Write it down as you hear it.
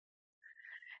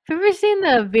Have you ever seen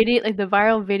the video, like the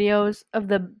viral videos of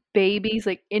the babies,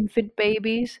 like infant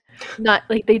babies, not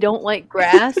like they don't like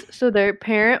grass, so their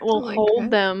parent will Don't like hold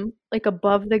grass. them like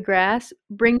above the grass,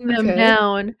 bring them Okay.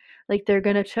 down, like they're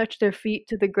gonna touch their feet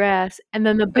to the grass, and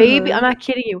then the baby, I'm Uh-huh. not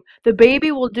kidding you, the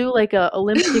baby will do like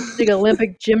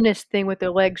Olympic gymnast thing with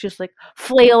their legs, just like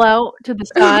flail out to the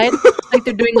side, like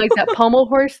they're doing like that pommel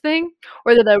horse thing,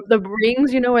 or the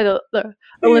rings,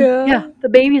 where Yeah. the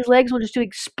baby's legs will just do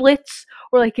like splits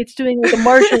or like it's doing like a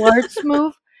martial arts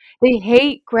move. They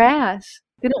hate grass.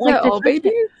 They don't Is like that to all touch it.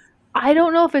 babies? I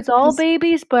don't know if it's all 'Cause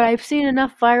babies, but I've seen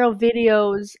enough viral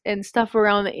videos and stuff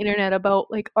around the internet about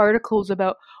like articles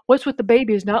about what's with the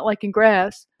babies not liking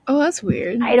grass. oh, that's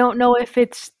weird. I don't know if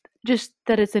it's just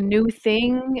that it's a new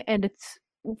thing and it's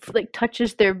like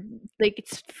touches their like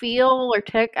its feel or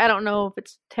tech. I don't know if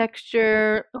it's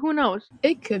texture. Who knows?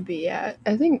 It could be, yeah.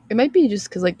 I think it might be just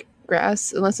because, like,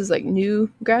 grass, unless it's like new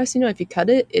grass, if you cut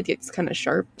it, it gets kind of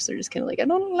sharp. So they're just kind of like, I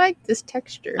don't like this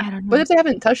texture. I don't But know. if they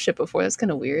haven't touched it before, that's kind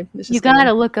of weird. It's You just kind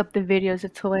gotta of. look up the videos.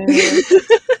 It's hilarious.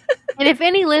 And if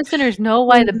any listeners know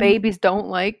why the babies don't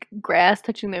like grass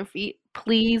touching their feet,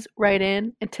 please write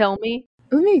in and tell me.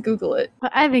 Let me Google it.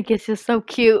 But I think it's just so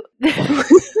cute.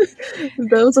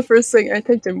 That was the first thing I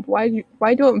typed in.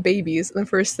 Why don't babies? And the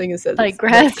first thing it says Like is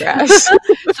grass. grass.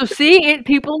 So see,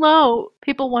 people know.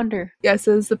 People wonder. Yeah, it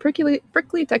says the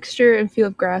prickly texture and feel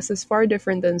of grass is far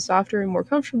different than softer and more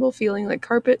comfortable feeling like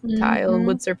carpet, tile, and Mhm.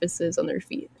 wood surfaces on their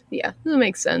feet. Yeah, that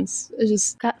makes sense. It's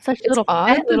just Got such it's little odd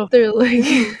fat that little. they're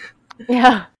like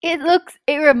Yeah.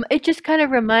 It just kind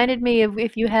of reminded me of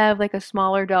if you have like a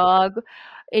smaller dog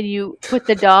and you put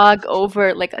the dog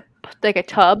over like a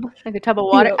tub of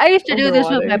water. Yep, I used to do over this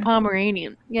with my water.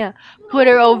 Pomeranian. Yeah. Put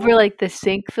her over like the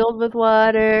sink filled with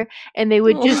water and they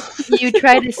would just you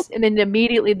try to and then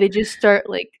immediately they just start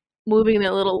like moving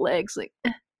their little legs like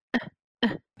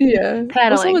Yeah. Also,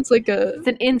 paddling. it's like a It's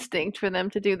an instinct for them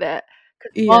to do that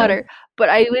because yeah. water. But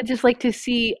I would just like to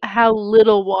see how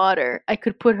little water I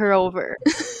could put her over,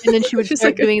 and then she would Just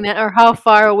start like a doing that, or how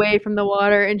far away from the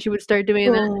water, and she would start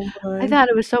doing that. oh I my. thought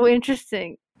it was so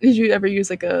interesting. Did you ever use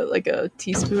like a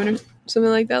teaspoon or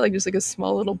something like that? Like just like a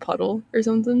small little puddle or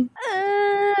something?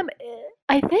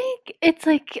 I think it's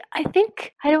like I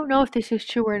don't know if this is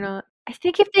true or not. I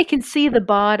think if they can see the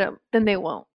bottom, then they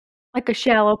won't. Like a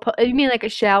shallow puddle. You mean like a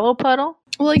shallow puddle?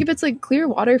 Well, like if it's like clear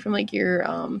water from like your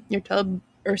tub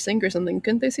or sink or something,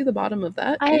 couldn't they see the bottom of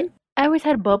that I too? I always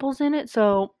had bubbles in it,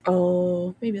 so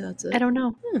Oh, maybe that's I it. don't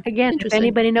know. Hmm, Again, if interesting.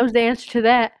 anybody knows the answer to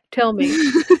that, tell me.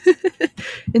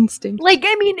 Instinct. Like,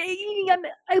 I mean,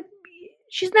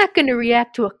 she's not going to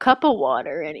react to a cup of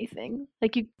water or anything.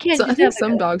 Like, you can't So I just think have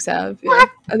some like dogs have. Yeah, what?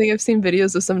 I think I've seen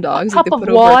videos of some A dogs like cup they of put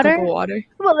over a cup of water? water.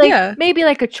 Well, like Yeah, maybe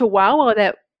like a Chihuahua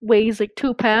that weighs like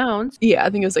 2 pounds. yeah. I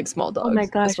think it was like small Oh my dogs.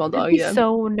 A gosh, small I'd dog. be Yeah.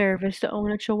 so nervous to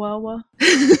own a Chihuahua.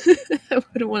 I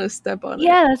wouldn't want to step on it.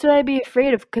 Yeah, that's what I'd be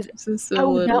afraid of because It's just I so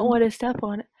would not little. want to step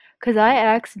on it. Because I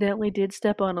accidentally did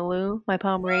step on a Lou, my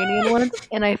Pomeranian once,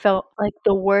 and I felt like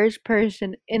the worst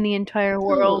person in the entire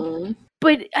world. Oh.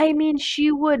 But I mean,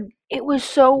 it was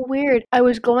so weird. I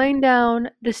was going down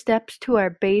the steps to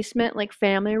our basement, like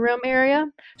family room area.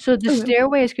 So the Okay.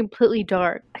 stairway is completely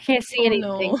dark. I can't see Oh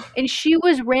anything. no. And she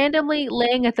was randomly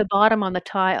laying at the bottom on the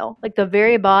tile, like the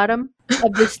very bottom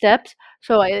of the steps.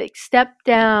 So I like stepped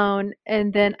down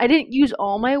and then I didn't use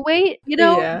all my weight,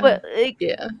 Yeah. but like,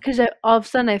 Yeah. because all of a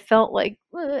sudden I felt like,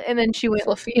 and then she went,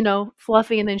 Fluffy.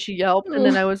 fluffy, and then she yelped, and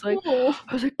then Oh. Oh.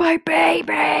 I was like, my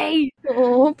baby!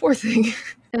 Oh, poor thing.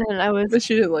 And then I was But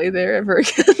she didn't lay there ever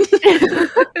again.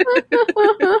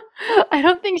 I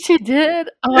don't think she did.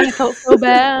 Oh, I felt so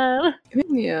bad.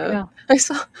 Yeah. Yeah. I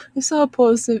saw a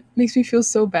post that makes me feel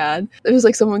so bad. It was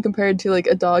like someone compared to like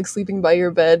a dog sleeping by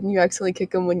your bed and you accidentally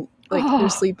kick them when like Oh. they're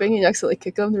sleeping and you accidentally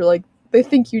kick them. They're like they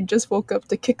think you just woke up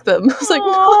to kick them. I was like,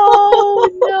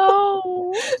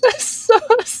 Oh no. That's so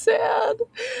sad. Oh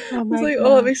I was my like,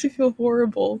 oh, it gosh. makes me feel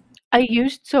horrible. I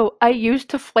used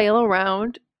to flail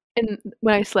around and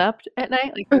when I slept at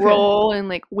night, like Okay. roll and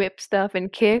like whip stuff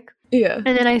and kick. Yeah.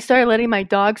 And then I started letting my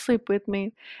dog sleep with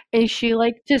me, and she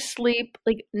liked to sleep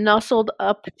like nestled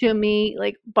up to me,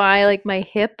 like by like my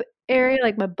hip area,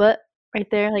 like my butt right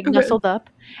there, like Okay. nestled up.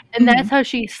 And that's Mhm. how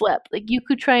she slept. Like you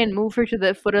could try and move her to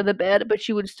the foot of the bed, but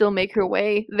she would still make her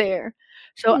way there.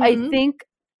 So I Mhm. think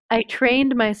I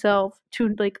trained myself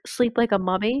to like sleep like a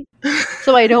mummy,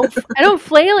 so I don't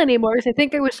flail anymore. 'Cause I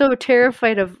think I was so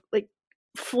terrified of like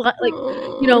like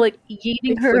Aw. like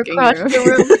yeeting Like her flicking across her. the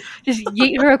room, just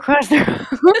yeet her across the room.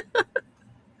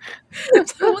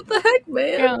 What the heck,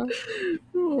 man? Yeah.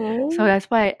 Aw. So that's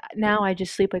why now I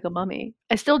just sleep like a mummy.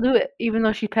 I still do it, even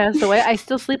though she passed away. I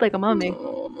still sleep like a mummy.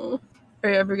 Aw. Are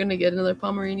you ever gonna get another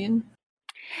Pomeranian?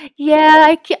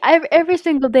 Yeah, every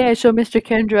single day I show Mr.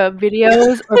 Kendra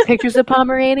videos or pictures of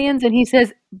Pomeranians, and he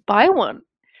says, "Buy one."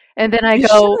 And then I You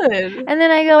go, should.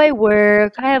 I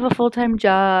work. I have a full-time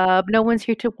job. No one's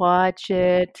here to watch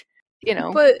it. You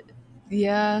know, But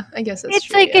yeah, I guess that's it's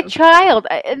true. like a Yeah. child.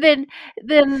 And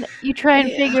then you try and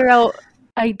Yeah. figure out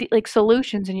like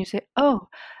solutions, and you say, "Oh,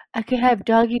 I could have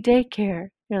doggy daycare."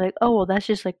 You're like, "Oh, well, that's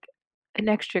just like an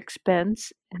extra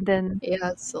expense." And then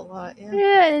Yeah, it's a lot. Yeah.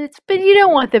 yeah, but you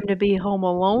don't want them to be home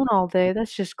alone all day.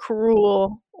 That's just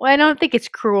cruel. Well, I don't think it's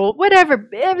cruel. Whatever.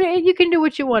 I mean, you can do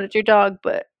what you want. It's your dog,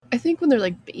 but I think when they're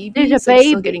like there's a babies, like still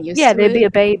baby. getting used Yeah, to they'd be it,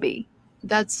 a baby.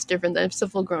 that's different than if it's a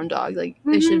full grown dog. Like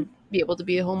they Mhm. should be able to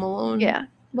be home alone Yeah.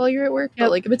 while you're at work. But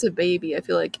Yep. like if it's a baby, I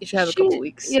feel like you should have a couple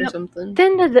weeks or Yep. something.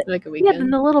 Then Like a then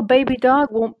weekend. the little baby dog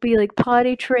won't be like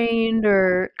potty trained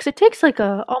or because it takes like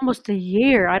almost a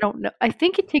year. I don't know. I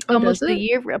think it takes Oh, does almost a it?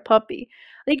 year for a puppy.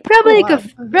 Like Oh wow.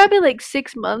 probably like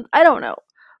 6 months. I don't know,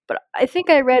 but I think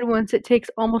I read once it takes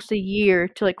almost a year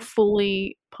to like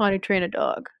fully potty train a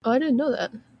dog. Oh, I didn't know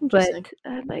that. But Interesting.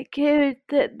 I'm like,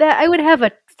 that I would have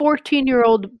a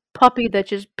 14-year-old puppy that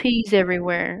just pees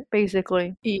everywhere.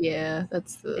 Basically, Yeah,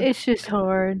 that's it's just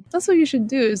hard. what you should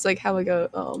do is like have like a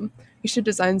you should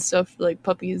design stuff for like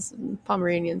puppies and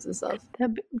Pomeranians and stuff.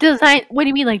 Design? What do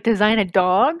you mean, like design a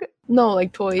dog? No,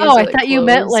 like toys. Oh, or, I like, thought you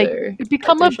meant clothes like or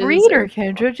become pet a dishes breeder, or-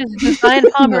 Kendra. Just design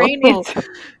Pomeranians.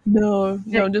 No,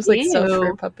 just like stuff for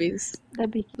Ew. puppies,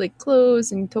 That'd be. like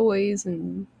clothes and toys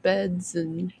and beds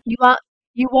and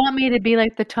You want me to be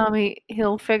like the Tommy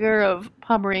Hilfiger of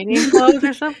Pomeranian clothes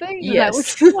or something? Is that what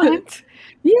yes, you want?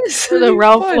 yes, Or the that'd be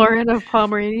Ralph fun. Lauren of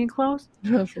Pomeranian clothes?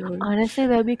 Definitely. Honestly,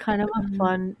 that'd be kind of a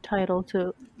fun title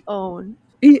to own.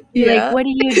 Yeah. Like, what do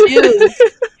you do?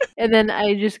 And then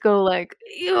I just go like,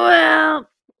 well,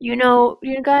 you know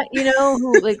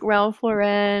who like Ralph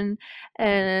Lauren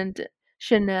and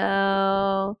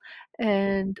Chanel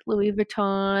and Louis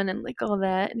Vuitton and like all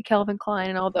that and Calvin Klein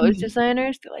and all those Mhm.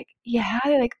 designers. They're like, yeah,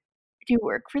 they're like, do you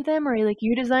work for them or are you like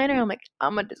you a designer? I'm like,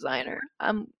 I'm a designer.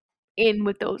 I'm in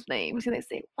with those names. And they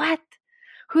say, what?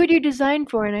 Who do you design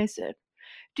for? And I said,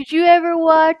 did you ever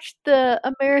watch the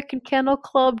American Kennel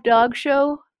Club dog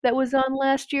show that was on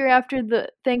last year after the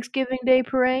Thanksgiving Day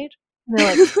parade? And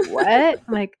they're like, "What?"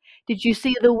 I'm like, "Did you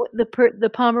see the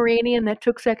Pomeranian that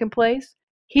took second place?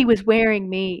 He was wearing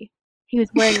me. He was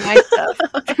wearing my stuff."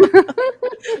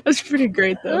 That's pretty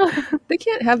great though. They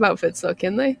can't have outfits though,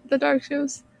 can they? The dog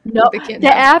shows. No, They can't the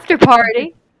have- after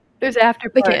party. There's after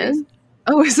They parties. can.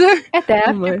 Oh, is there? At the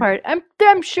Oh, my. after party,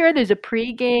 I'm sure there's a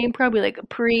pre-game, probably like a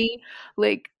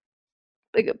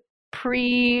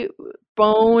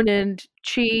pre-bone and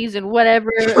cheese and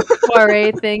whatever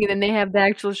soiree thing, and then they have the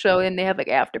actual show, and they have like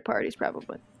after parties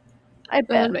probably. I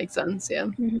bet. That makes sense. Yeah,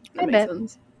 Mhm. that I makes bet.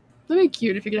 sense. That'd be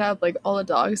cute if you could have like all the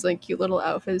dogs like cute little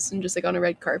outfits and just like on a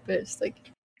red carpet. It's like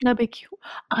That'd be cute.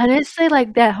 Honestly,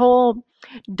 like that whole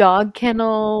dog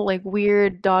kennel, like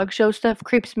weird dog show stuff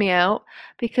creeps me out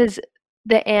because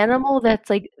the animal that's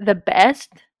like the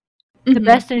best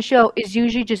mhm. in show is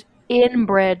usually just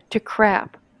inbred to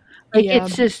crap. Like Yeah.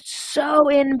 it's just so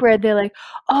inbred. They're like,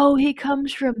 oh, he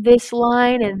comes from this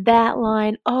line and that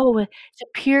line. Oh, it's a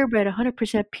purebred,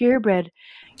 100% purebred.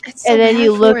 It's so And then bad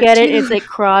you for look it, at it, too. it's like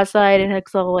cross-eyed and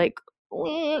it's all like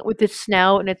with its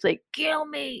snout, and it's like, kill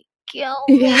me, kill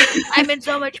me. Yeah. I'm in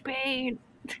so much pain.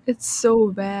 It's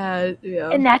so bad. Yeah.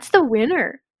 And that's the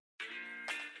winner.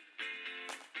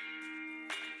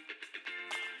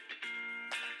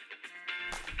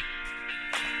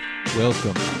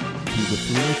 Welcome to the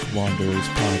Foolish Wanderers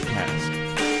podcast.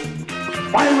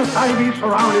 Why must I be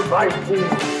surrounded by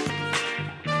fools?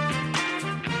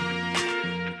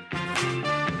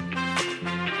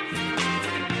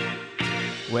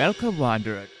 Welcome,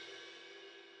 Wanderer.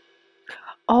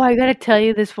 Oh, I gotta tell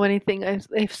you this funny thing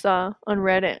I saw on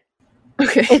Reddit.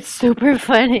 Okay. It's super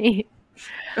funny.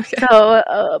 Okay.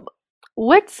 So,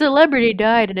 what celebrity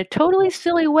died in a totally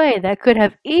silly way that could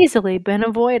have easily been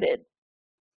avoided?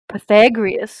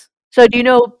 Pythagoras. So do you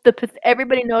know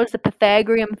everybody knows the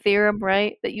Pythagorean theorem,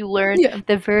 right? That you learned, Yeah.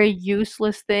 the very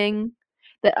useless thing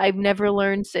that I've never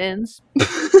learned since.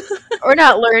 Or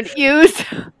not learned, used.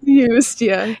 Used.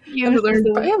 Yeah. I Used haven't is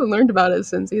the word. learned about it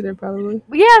since either. Probably.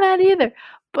 Yeah, not either.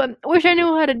 But I wish I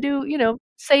knew how to do,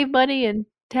 save money and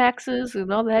taxes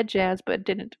and all that jazz, but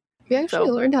didn't. We actually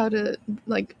So- learned how to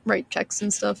like write checks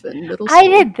and stuff in middle school. I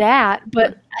did that,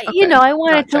 but Okay, I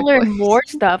wanted not to learn checkpoints. more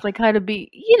stuff, like how to be,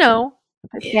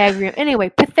 Pythagorean. Anyway,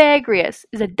 Pythagoras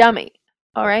is a dummy.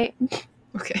 All right,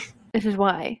 Okay. this is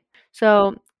why.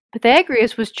 So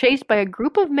Pythagoras was chased by a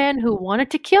group of men who wanted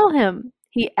to kill him.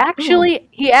 He actually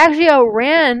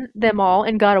outran them all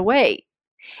and got away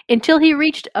until he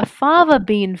reached a fava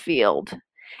bean field.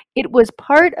 It was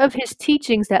part of his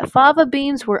teachings that fava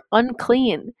beans were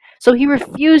unclean, so he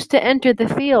refused to enter the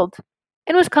field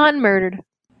and was caught and murdered.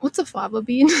 What's a fava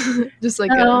bean? Just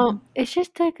like No, it's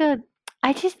just like the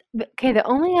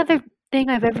only other thing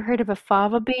I've ever heard of a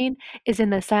fava bean is in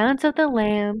The Silence of the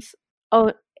Lambs.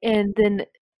 Oh, and then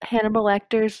Hannibal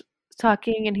Lecter's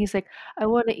talking, and he's like, "I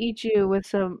want to eat you with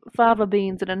some fava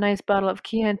beans and a nice bottle of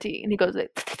Chianti," and he goes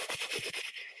like.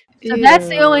 So that's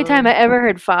the only time I ever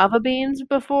heard fava beans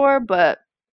before, but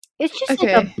it's just like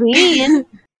a bean.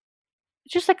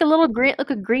 It's just like a little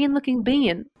green looking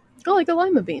bean. Oh, like a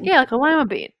lima bean. Yeah, like a lima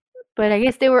bean. But I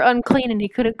guess they were unclean and he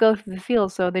couldn't go through the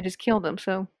field, so they just killed him.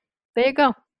 So there you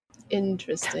go.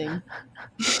 Interesting.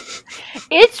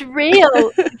 It's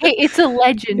real. Hey, it's a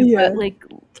legend, but like,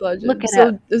 legend. Look it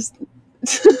up. This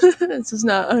is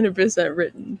not 100%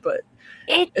 written, but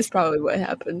it's probably what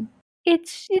happened.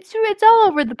 It's all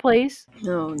over the place.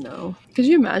 Oh no! Could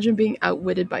you imagine being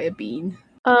outwitted by a bean?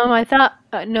 I thought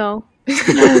no.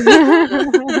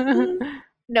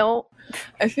 No.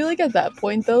 I feel like at that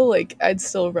point though, like I'd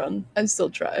still run. I'd still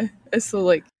try. I'd still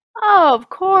like. Oh, of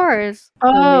course.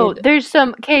 Oh, there's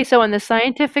some. Okay, so in the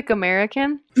Scientific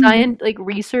American, like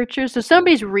researchers. So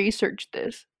somebody's researched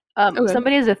this.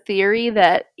 Somebody has a theory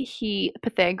that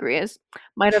Pythagoras,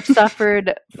 might have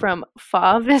suffered from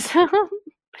favism.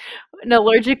 An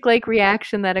allergic-like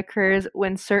reaction that occurs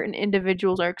when certain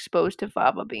individuals are exposed to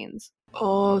fava beans.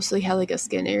 Oh, so he had like a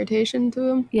skin irritation to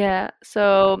him? Yeah,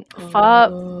 so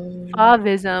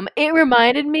favism. It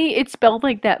reminded me, it's spelled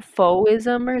like that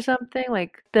fauvism or something,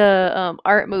 like the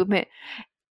art movement.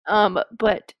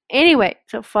 But anyway,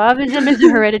 so favism is a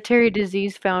hereditary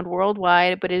disease found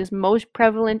worldwide, but it is most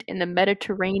prevalent in the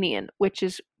Mediterranean, which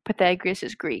is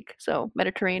Pythagoras' Greek, so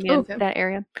Mediterranean, that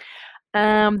area.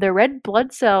 The red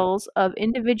blood cells of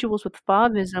individuals with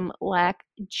favism lack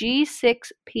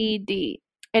G6PD,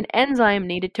 an enzyme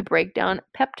needed to break down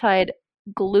peptide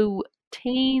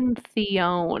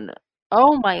glutathione.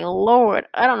 Oh my lord,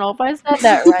 I don't know if I said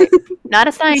that right. Not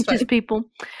a scientist, people.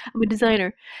 I'm a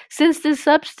designer. Since this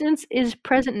substance is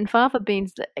present in fava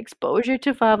beans, the exposure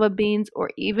to fava beans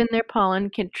or even their pollen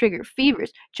can trigger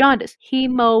fevers, jaundice,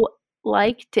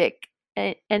 hemolytic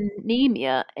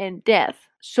anemia, and death.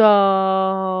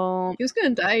 So he was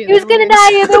gonna die. He was gonna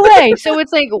die either way. So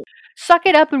it's like, suck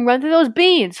it up and run through those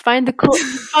beans. Find the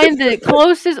closest.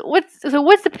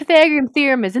 What's the Pythagorean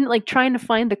theorem? Isn't it like trying to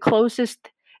find the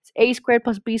closest? It's a squared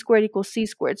plus b squared equals c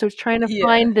squared. So it's trying to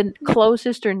find the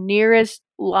closest or nearest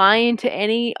line to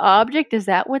any object. Is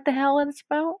that what the hell it's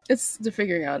about? It's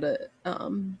figuring out the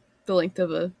length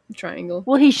of a triangle.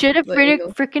 Well, he should have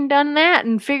freaking done that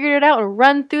and figured it out and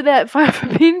run through that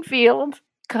fava bean field.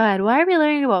 God, why are we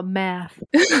learning about math?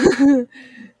 You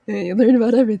learn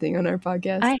about everything on our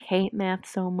podcast. I hate math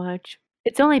so much.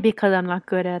 It's only because I'm not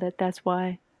good at it, that's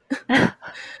why. The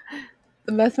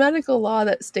mathematical law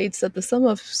that states that the sum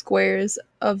of squares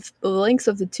of the lengths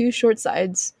of the two short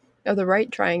sides of the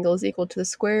right triangle is equal to the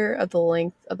square of the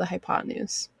length of the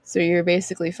hypotenuse. So you're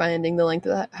basically finding the length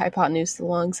of the hypotenuse to the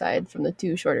long side from the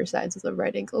two shorter sides of the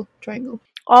right angle triangle.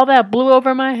 All that blew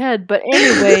over my head, but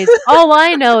anyways, all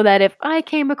I know that if I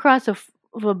came across a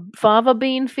fava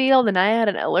bean field and I had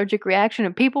an allergic reaction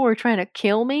and people were trying to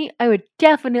kill me, I would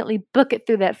definitely book it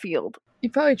through that field.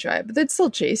 You'd probably try it, but they'd still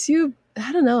chase you.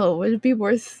 I don't know. Would it be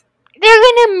worth? They're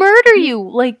gonna murder you.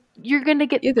 Like, you're gonna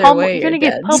get pummeled. You're gonna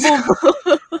get pummeled.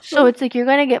 So it's like you're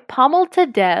gonna get pummeled to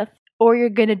death, or you're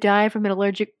gonna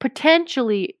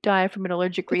potentially die from an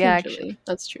allergic reaction.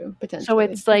 That's true. Potentially. So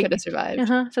it's like, could have survived.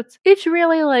 So it's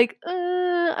really like,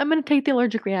 I'm gonna take the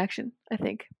allergic reaction, I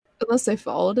think. Unless they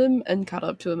followed him and caught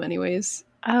up to him anyways.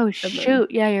 Oh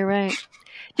shoot! Yeah, you're right.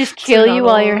 Just kill you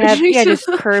while you're having, just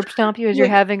curb stomp you as you're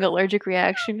having allergic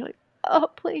reaction. You're like, oh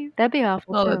please, that'd be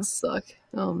awful. Oh, that'd suck.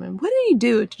 Oh man, what did he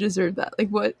do to deserve that? Like,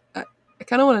 what? I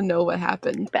kind of want to know what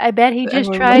happened. I bet he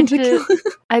just tried to.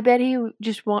 I bet he was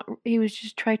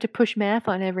just trying to push math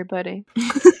on everybody.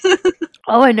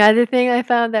 Oh, another thing I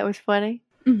found that was funny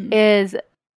is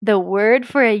the word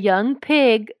for a young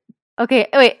pig. Okay,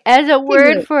 wait. As a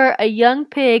word for a young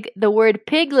pig, the word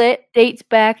piglet dates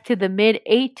back to the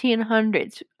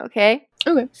mid-1800s. Okay.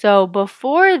 Okay. So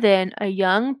before then, a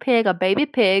young pig, a baby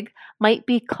pig, might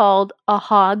be called a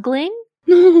hogling.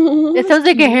 It sounds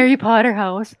like a Harry Potter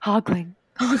house. Hogling.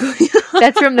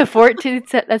 That's from the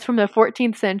 14th. That's from the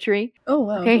 14th century. Oh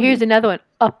wow. Okay, here's another one.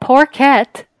 A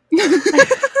porkette.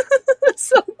 That's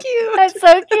so cute. That's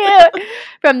so cute.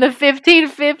 From the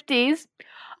 1550s.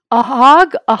 A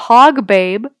hog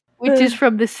babe. which is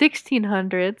from the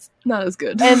 1600s, Not as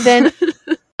good. and then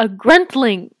a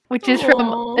gruntling, which is from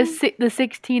Aw. the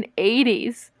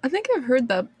 1680s. I think I've heard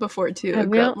that before too. Have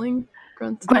A you? gruntling.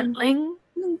 Gruntling?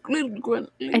 Little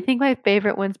gruntling. I think my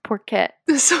favorite one's Porkette.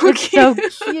 It's so It's so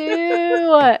cute.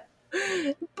 cute.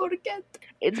 Porkette.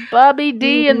 It's Bobby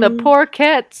D and the Mhm.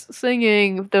 Porkettes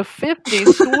singing the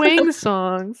 50s swing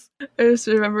songs. I just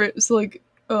remember it's like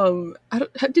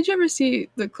did you ever see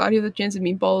the Claudia the Chance of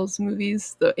Meatballs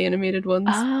movies, the animated ones?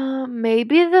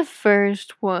 Maybe the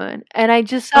first one. And I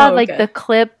just saw Oh, like okay. the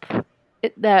clip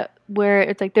where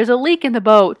it's like there's a leak in the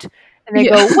boat. And they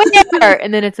Yeah. go, where?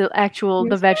 And then it's the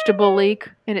Yes. vegetable leak,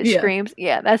 and it Yeah. screams.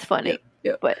 Yeah, that's funny.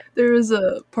 Yeah. But There was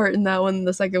a part in that one,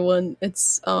 the second one.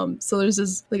 It's so there's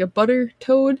this like a butter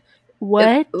toad.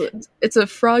 what? It's a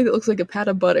frog that looks like a pat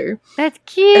of butter. That's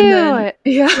cute. And then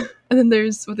and then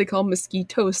there's what they call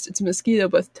mosquitoast. It's a mosquito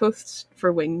with toast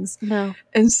for wings. No.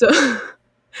 And so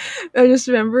I just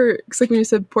remember, because like when you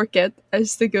said porkette, I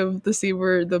just think of the scene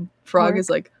where the frog Pork. is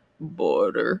like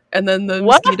butter, and then the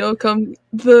What? mosquito comes.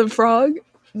 The frog,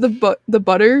 the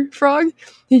butter frog,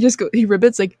 he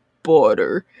ribbits like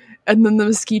butter, and then the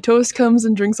mosquitoes comes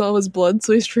and drinks all his blood,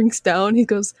 so he shrinks down. He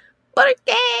goes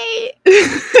porqué.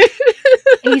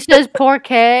 He says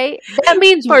porque. That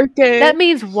means Porqué. that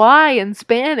means why in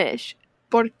Spanish.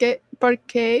 Porqué.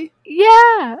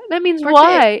 Yeah, that means Porque.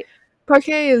 why.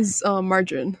 Parquet is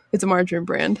margarine. It's a margarine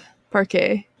brand.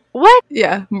 Parquet. What?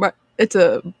 Yeah, it's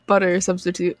a butter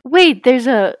substitute. Wait, there's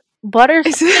a butter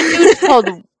substitute called.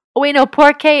 Oh, wait, no,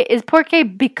 porque is porque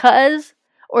because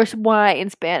or why in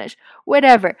Spanish.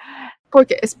 Whatever.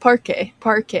 Parquet. It's parquet.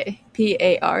 Parquet.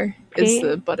 P-A-R is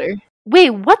the butter.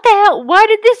 Wait, what the hell? Why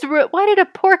did a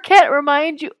porkette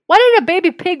remind you? Why did a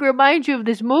baby pig remind you of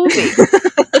this movie?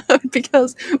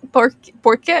 Because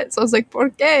porquet. So I was like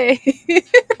parquet.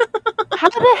 How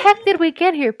the heck did we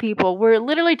get here, people? We're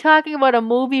literally talking about a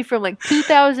movie from like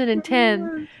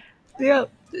 2010. Yeah,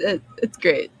 it's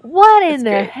great. What in It's the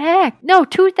great. heck? No,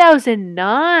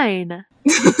 2009.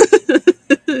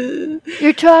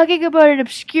 You're talking about an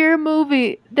obscure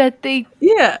movie that they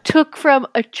Yeah. took from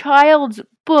a child's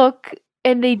book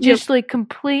and they just like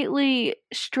completely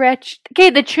stretched. Okay,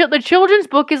 the children's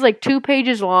book is like 2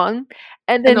 pages long,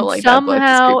 and then don't like that book.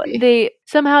 It's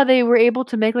somehow they were able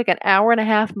to make like an hour and a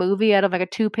half movie out of like a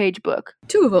 2-page book.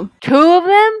 2 of them. 2 of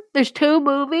them? There's 2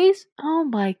 movies? Oh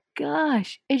my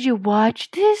gosh! Did you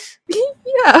watch this?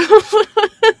 Yeah.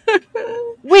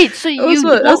 Wait, so I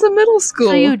was in middle school.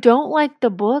 So you don't like the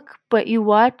book, but you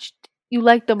like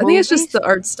the movie? I think it's just the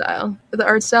art style. The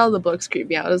art style of the books creeped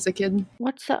me out as a kid.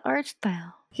 What's the art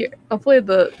style? Here, I'll play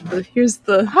here's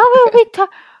the... How about we talk?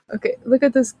 Okay, look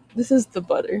at this. This is the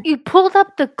butter. You pulled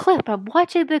up the clip. I'm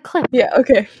watching the clip. Yeah,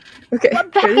 okay.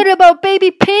 I'm talking about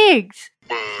baby pigs.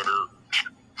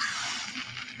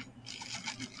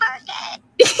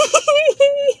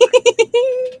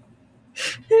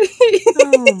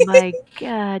 Oh my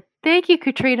god. Thank you,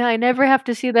 Katrina. I never have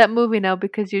to see that movie now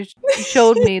because you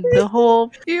showed me the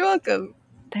whole You're welcome.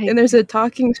 thing. And there's a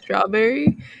talking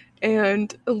strawberry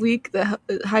and a leak that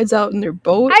hides out in their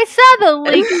boat. I saw the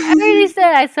leak. I already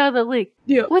said I saw the leak.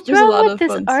 Yeah, What's there's a lot wrong with of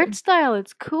this fun art stuff. style?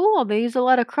 It's cool. They use a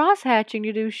lot of cross hatching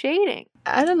to do shading.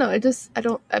 I don't know.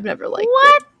 I've never liked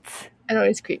What? it. It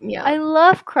always creeped me out. I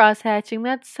love cross hatching.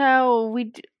 That's how we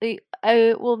do.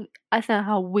 That's not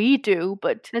how we do,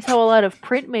 but that's how a lot of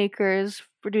printmakers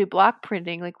do block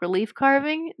printing, like relief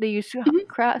carving. They use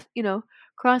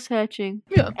cross hatching.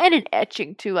 Yeah. And in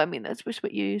etching too. I mean, that's just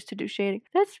what you use to do shading.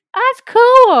 That's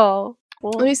cool.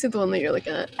 Well, Let me see the one that you're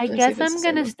looking at. I Let me see guess if it's I'm the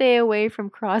same gonna one. stay away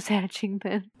from cross hatching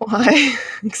then. Why?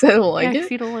 Because I don't like Yeah, 'cause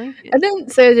it. you don't like I it.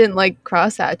 didn't say I didn't like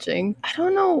cross hatching. I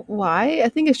don't know why. I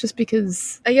think it's just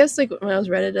because I guess like when I was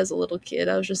read it as a little kid,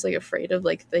 I was just like afraid of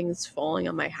like things falling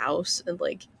on my house and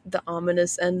like the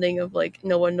ominous ending of like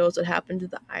no one knows what happened to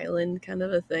the island kind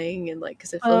of a thing, and like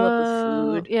because it filled up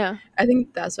with food. Yeah. I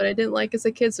think that's what I didn't like as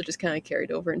a kid, so it just kind of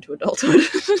carried over into adulthood.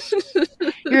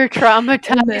 You're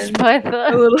traumatized then by a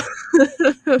the. little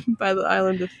by the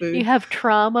island of food. You have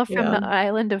trauma from Yeah. the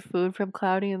island of food from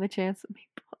Cloudy and the Chance of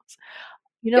Meatballs.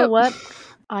 You know Yep. what?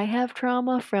 I have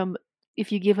trauma from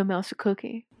if you give a mouse a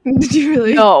cookie. Did you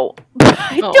really? No,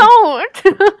 I Oh.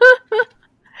 don't.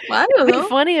 Well, I don't It'd be know.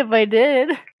 funny if I did.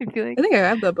 I'd be like, I think I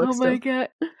have that book oh my still. god!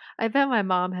 I bet my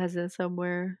mom has it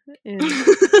somewhere in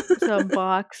some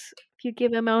box. If you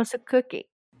give a mouse a cookie.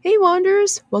 Hey,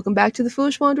 Wanderers! Welcome back to the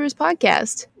Foolish Wanderers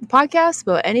podcast, the podcast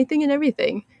about anything and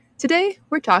everything. Today,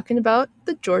 we're talking about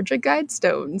the Georgia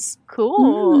Guidestones.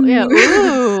 Cool. Ooh. Yeah.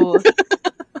 Ooh.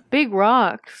 Big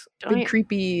rocks. Big Giant.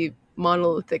 creepy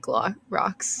monolithic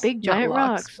rocks. Big Not giant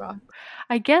rocks. rocks.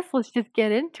 I guess let's just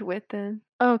get into it then.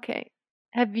 Okay.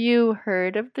 Have you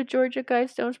heard of the Georgia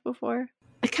Guidestones before?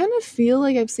 I kind of feel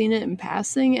like I've seen it in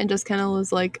passing and just kind of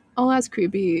was like, oh, that's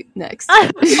creepy, next.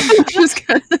 just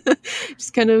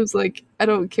kind of was like, I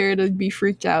don't care to be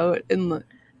freaked out in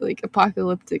like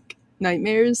apocalyptic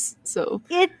nightmares, so.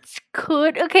 It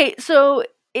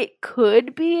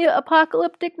could be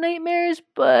apocalyptic nightmares,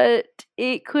 but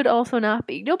it could also not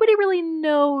be. Nobody really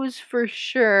knows for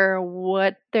sure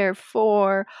what they're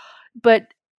for, but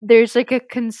there's like a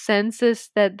consensus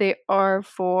that they are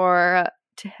for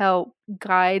to help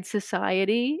guide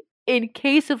society in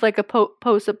case of like a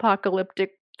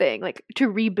post-apocalyptic thing, like to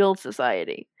rebuild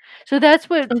society. So that's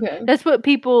what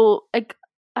people like.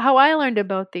 How I learned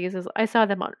about these is I saw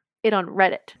them on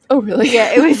Reddit. Oh, really?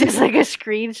 Yeah, it was just like a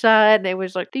screenshot, and it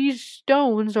was like, these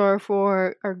stones are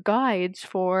guides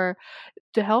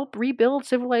to help rebuild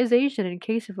civilization in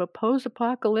case of a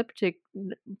post-apocalyptic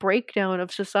breakdown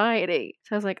of society.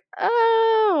 So I was like,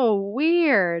 oh,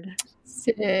 weird.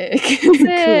 Sick.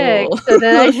 Cool. So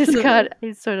then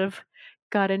I sort of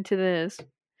got into this.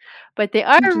 But they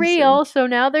are real, so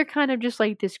now they're kind of just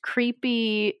like this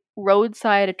creepy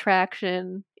roadside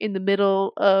attraction in the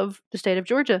middle of the state of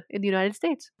Georgia in the United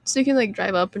States. So you can like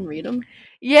drive up and read them?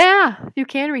 Yeah, you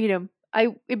can read them.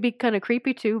 It'd be kind of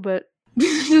creepy too, but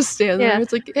just stand there.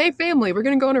 It's like, hey family, we're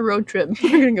gonna go on a road trip.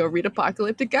 We're gonna go read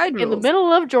apocalyptic guide rules in the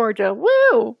middle of Georgia.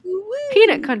 Woo!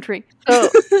 Peanut country. So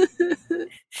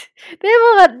they have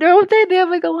a lot, don't they? They have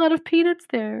like a lot of peanuts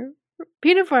there.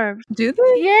 Peanut farms. Do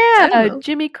they? Yeah.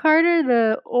 Jimmy Carter,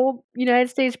 the old United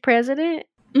States president.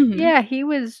 Mm-hmm. Yeah, he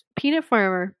was peanut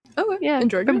farmer. Okay. Yeah, in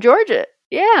Georgia? from Georgia.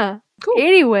 Yeah. Cool.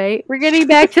 Anyway, we're getting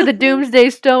back to the Doomsday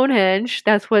Stonehenge.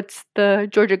 That's what the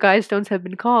Georgia Guidestones have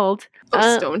been called.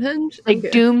 Stonehenge? Like okay.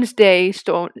 Doomsday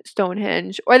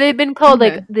Stonehenge. Or they've been called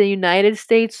like the United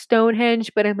States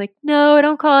Stonehenge, but I'm like, no,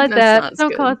 don't call it that.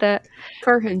 Don't call it that.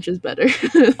 Carhenge is better.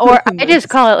 Or I just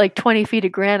call it like 20 feet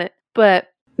of granite. But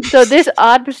so this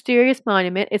odd, mysterious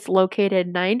monument, it's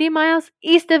located 90 miles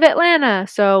east of Atlanta.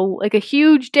 So like a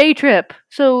huge day trip.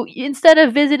 So instead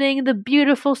of visiting the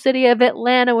beautiful city of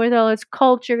Atlanta with all its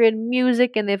culture and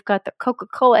music, and they've got the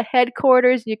Coca-Cola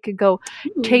headquarters, you can go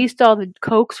taste all the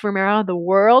Cokes from around the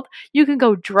world. You can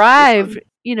go drive,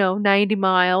 90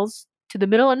 miles to the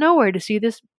middle of nowhere to see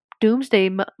this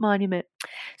Doomsday Monument.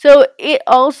 So it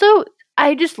also,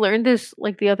 I just learned this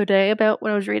like the other day about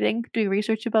when I was doing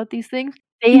research about these things.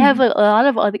 They have a lot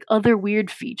of other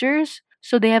weird features.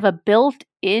 So they have a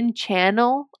built-in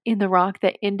channel in the rock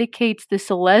that indicates the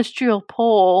celestial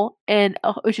pole,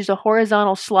 which is a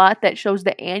horizontal slot that shows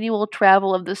the annual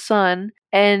travel of the sun.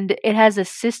 And it has a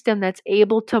system that's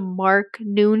able to mark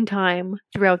noontime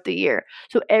throughout the year.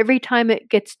 So every time it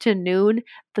gets to noon,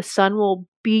 the sun will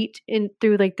beat in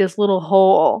through like this little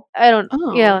hole.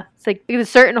 It's like a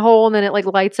certain hole, and then it like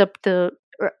lights up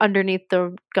underneath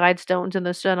the guidestones in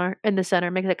the center,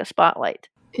 makes like a spotlight.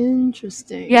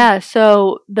 Interesting. Yeah,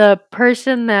 so the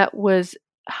person that was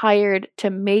hired to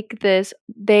make this,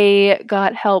 they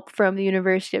got help from the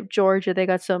University of Georgia. They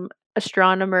got some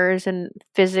astronomers and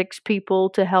physics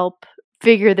people to help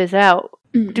figure this out.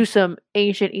 Do some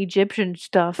ancient Egyptian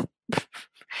stuff.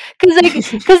 Because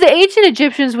the ancient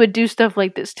Egyptians would do stuff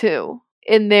like this too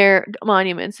in their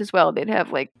monuments as well. They'd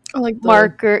have like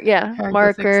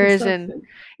markers and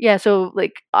so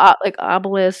like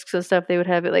obelisks and stuff. They would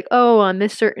have it like, on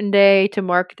this certain day to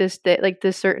mark this day, like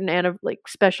this certain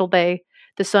special day,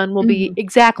 the sun will be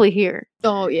exactly here.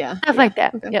 Oh yeah, stuff like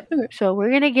that. Okay. Yep. Okay. So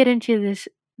we're gonna get into this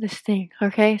thing,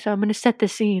 okay? So I'm gonna set the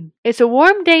scene. It's a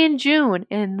warm day in June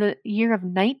in the year of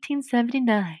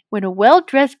 1979 when a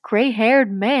well-dressed,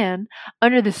 gray-haired man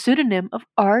under the pseudonym of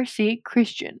R.C.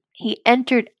 Christian, he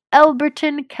entered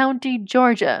Elberton County,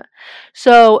 Georgia.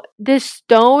 So this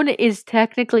stone is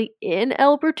technically in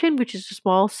Elberton, which is a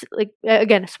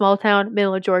small town,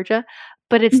 middle of Georgia,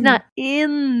 but it's not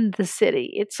in the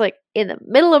city. It's like in the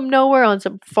middle of nowhere on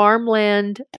some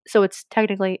farmland. So it's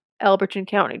technically Elberton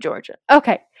County, Georgia.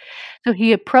 Okay. So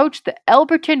he approached the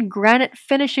Elberton Granite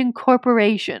Finishing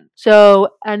Corporation. So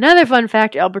another fun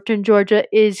fact, Elberton, Georgia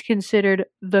is considered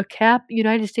the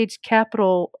United States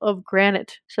capital of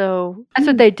granite. So that's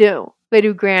what they do. They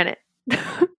do granite.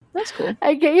 That's cool.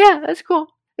 That's cool.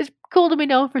 It's cool to be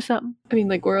known for something. I mean,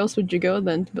 like, where else would you go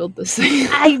then to build this thing?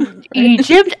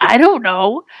 Egypt? I don't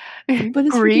know. But it's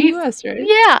Greece? For the US,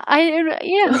 right?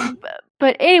 Yeah.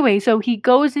 But anyway, so he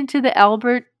goes into the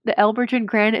Elberton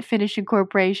Granite Finishing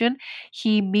Corporation.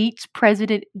 He meets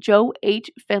President Joe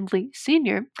H. Findley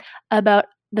Sr. about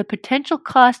the potential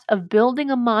cost of building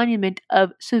a monument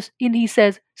of, and he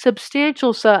says,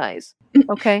 substantial size.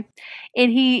 Okay.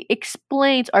 And he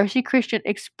explains, R.C. Christian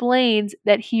explains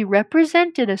that he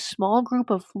represented a small group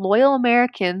of loyal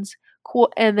Americans,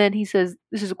 and then he says,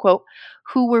 this is a quote,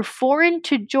 who were foreign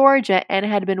to Georgia and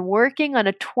had been working on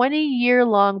a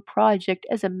 20-year-long project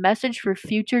as a message for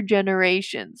future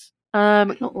generations. I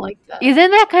don't like that.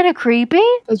 Isn't that kind of creepy?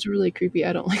 That's really creepy.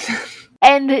 I don't like that.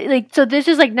 And like, so this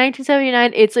is like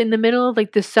 1979. It's in the middle of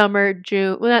like the summer,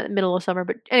 June. Well, not the middle of summer,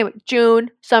 but anyway, June,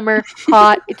 summer,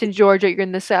 hot. It's in Georgia. You're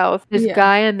in the South. This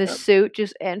guy in this suit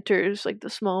just enters like the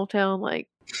small town, like,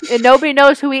 and nobody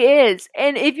knows who he is.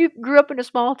 And if you grew up in a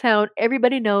small town,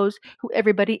 everybody knows who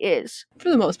everybody is. For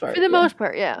the most part. For the most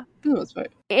part, yeah. For the most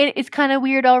part. And it's kind of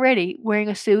weird already, wearing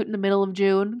a suit in the middle of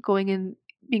June, going in,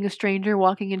 being a stranger,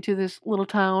 walking into this little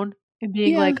town. And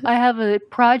being like, I have a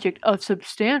project of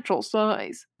substantial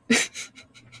size.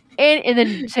 and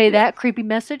then say that creepy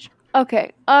message.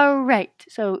 Okay, alright.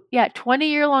 So, yeah,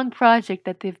 20-year-long project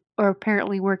that they are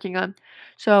apparently working on.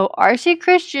 So, R.C.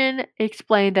 Christian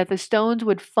explained that the stones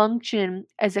would function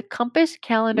as a compass,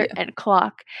 calendar, and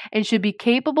clock, and should be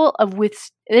capable of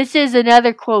this is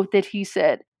another quote that he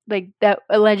said, like, that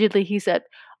allegedly he said,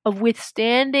 of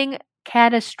withstanding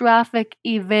catastrophic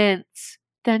events.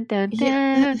 Dun, dun,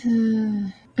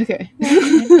 dun. Okay.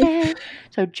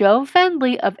 So Joe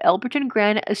Fendley of Elberton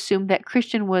Granite assumed that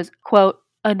Christian was, quote,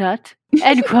 a nut,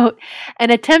 end quote,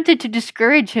 and attempted to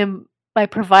discourage him by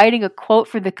providing a quote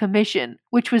for the commission,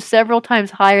 which was several times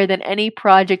higher than any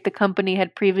project the company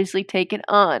had previously taken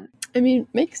on. I mean,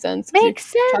 makes sense. Makes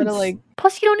sense. Try to,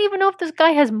 plus, you don't even know if this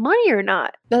guy has money or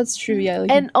not. That's true, yeah.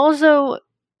 And also,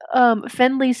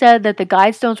 Fendley said that the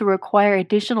Guidestones will require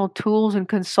additional tools and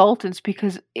consultants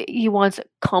because he wants a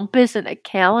compass and a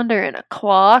calendar and a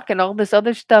clock and all this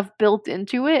other stuff built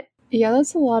into it. Yeah,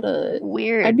 that's a lot of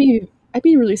weird. I'd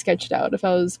be really sketched out if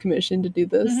I was commissioned to do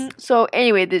this. Mm-hmm. So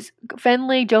anyway, this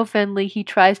Joe Fendley, he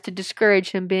tries to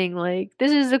discourage him, being like,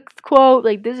 "This is a quote,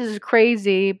 like this is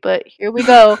crazy, but here we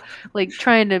go," like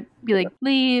trying to be like,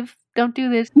 "Leave, don't do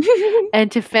this." And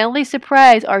to Fendley's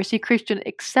surprise, R.C. Christian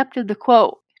accepted the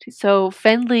quote. So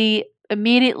Fendley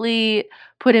immediately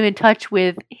put him in touch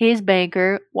with his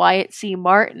banker, Wyatt C.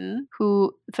 Martin,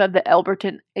 who fed the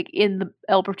in the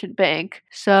Elberton Bank.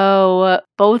 So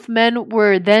both men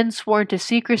were then sworn to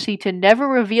secrecy to never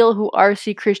reveal who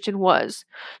R.C. Christian was.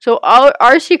 So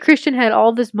R.C. Christian had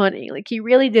all this money. Like, he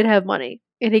really did have money.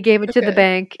 And he gave it to the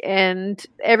bank, and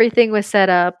everything was set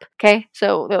up. Okay?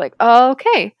 So they're like, oh,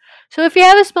 okay. So if you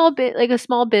have a small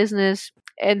business,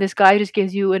 and this guy just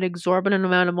gives you an exorbitant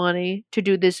amount of money to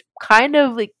do this kind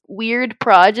of like weird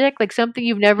project, like something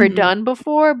you've never done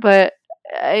before, but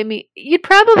I mean, you'd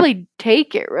probably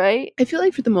take it, right? I feel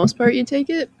like for the most part you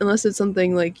take it, unless it's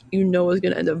something like is going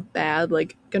to end up bad,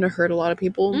 like going to hurt a lot of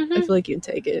people. I feel like you'd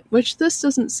take it, which this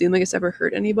doesn't seem like it's ever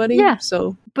hurt anybody. Yeah.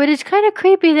 So, but it's kind of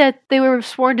creepy that they were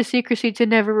sworn to secrecy to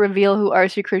never reveal who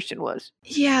R.C. Christian was.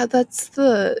 Yeah,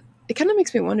 it kind of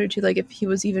makes me wonder, too, like, if he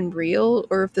was even real,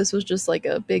 or if this was just, like,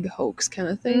 a big hoax kind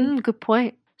of thing. Good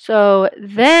point. So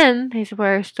then, here's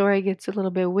where our story gets a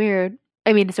little bit weird.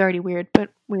 I mean, it's already weird, but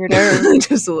weirder.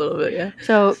 Just a little bit, yeah.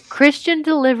 So, Christian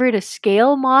delivered a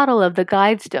scale model of the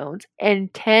Guidestones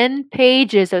and 10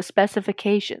 pages of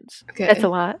specifications. Okay. That's a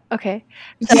lot. Okay.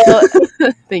 So,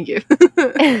 thank you.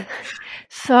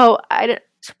 So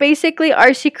basically,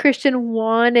 R.C. Christian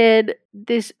wanted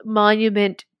this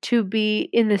monument to be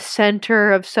in the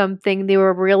center of something. They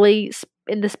were really,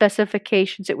 in the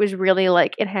specifications, it was really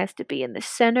like, it has to be in the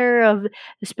center of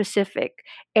the specific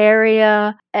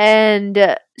area.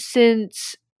 And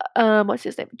since, what's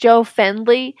his name? Joe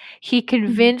Fendley, he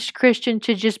convinced Christian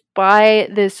to just buy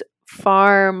this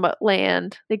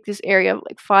farmland, like this area of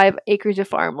like 5 acres of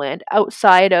farmland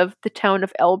outside of the town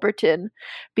of Elberton,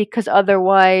 because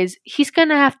otherwise he's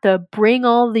gonna have to bring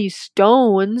all these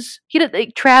stones. He did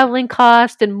like traveling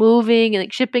cost and moving and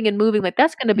like shipping and moving, like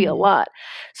that's gonna be a lot.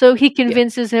 So he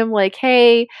convinces him like,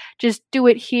 hey, just do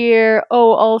it here.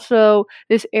 Oh, also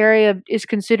this area is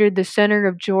considered the center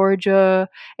of Georgia,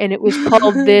 and it was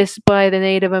called this by the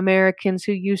Native Americans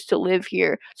who used to live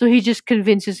here. So he just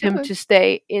convinces him to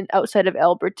stay outside of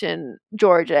Elberton,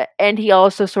 Georgia. And he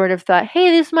also sort of thought,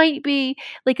 hey, this might be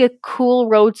like a cool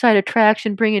roadside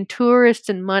attraction, bringing tourists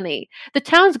and money. The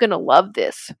town's gonna love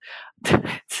this.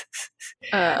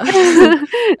 I'll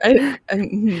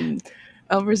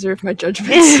reserve my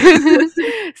judgment.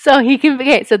 So he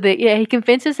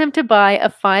convinces him to buy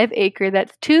a 5 acre,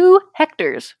 that's 2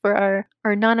 hectares for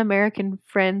our non-American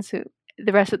friends who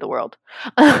the rest of the world.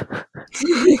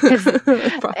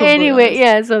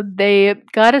 Anyway, so they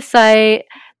got a site.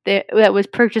 that was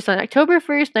purchased on October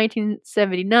 1st,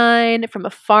 1979 from a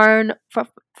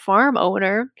farm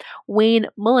owner, Wayne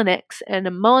Mullinex. And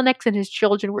Mullinex and his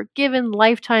children were given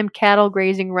lifetime cattle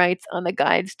grazing rights on the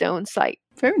Guidestone site.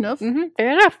 Fair enough.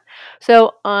 Fair enough.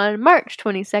 So on March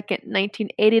 22nd,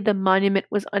 1980, the monument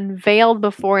was unveiled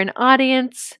before an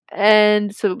audience.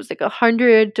 And so it was like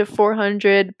 100 to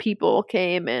 400 people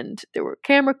came, and there were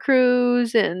camera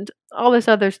crews and all this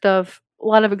other stuff. A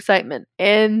lot of excitement.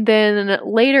 And then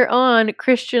later on,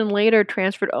 Christian later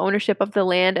transferred ownership of the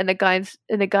land and the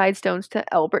Guidestones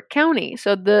to Elbert County.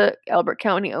 So the Elbert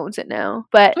County owns it now.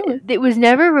 But it was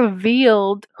never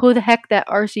revealed who the heck that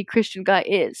R.C. Christian guy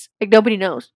is. Like, nobody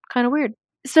knows. Kind of weird.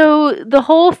 So the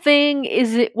whole thing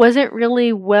it wasn't really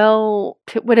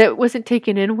it wasn't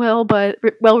taken in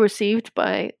well received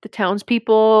by the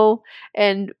townspeople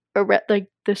and like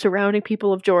the surrounding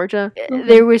people of Georgia.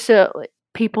 There was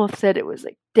people said it was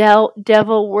like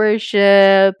devil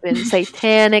worship and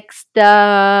satanic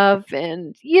stuff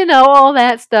and, all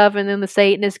that stuff. And then the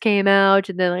Satanists came out,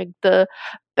 and then like the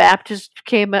Baptists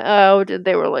came out, and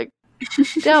they were like,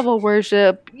 devil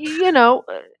worship, Well,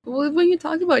 when you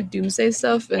talk about doomsday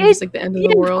stuff and just like the end of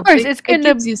the world, of course, it's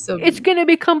gonna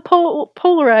become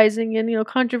polarizing and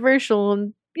controversial,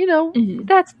 and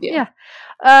that's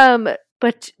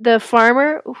But the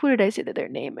farmer, who did I say that their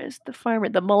name is? The farmer,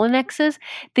 the Mullinexes,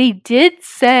 they did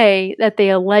say that they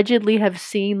allegedly have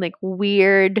seen like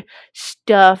weird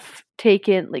stuff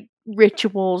taken, like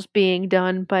rituals being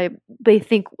done by, they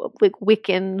think, like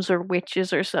Wiccans or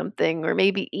witches or something, or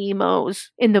maybe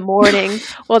emos in the morning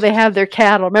while they have their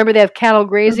cattle. Remember, they have cattle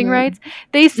grazing rights?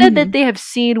 They said that they have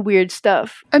seen weird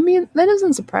stuff. I mean, that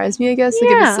doesn't surprise me, I guess.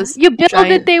 Like, if it's this you build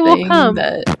it, they will come.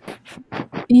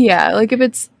 Like if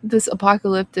it's this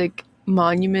apocalyptic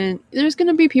monument, there's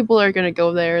gonna be people that are gonna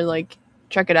go there and like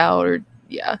check it out or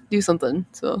do something.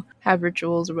 So have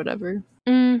rituals or whatever.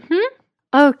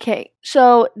 Okay,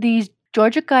 so these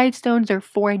Georgia Guidestones are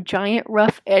 4 giant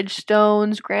rough edge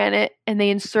stones, granite, and they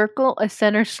encircle a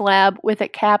center slab with a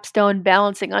capstone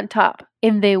balancing on top.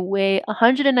 And they weigh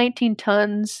 119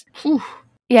 tons. Oof.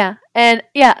 So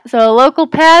a local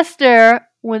pastor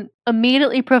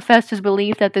immediately professed his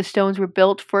belief that the stones were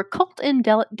built for cult and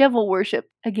devil worship.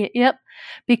 Again,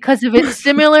 because of its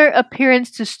similar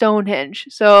appearance to Stonehenge.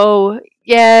 So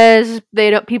yes, they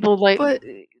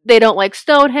don't like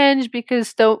Stonehenge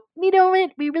because we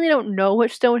really don't know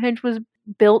what Stonehenge was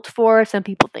built for. Some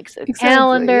people think it's a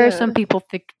calendar. Yeah. Some people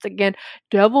think it's, again,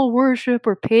 devil worship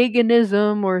or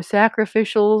paganism or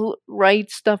sacrificial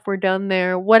rites stuff were done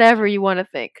there. Whatever you want to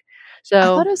think. So I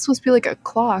thought it was supposed to be like a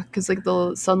clock because like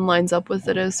the sun lines up with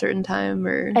it at a certain time,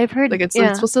 or I've heard like it's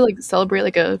supposed to like celebrate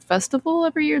like a festival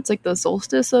every year. It's like the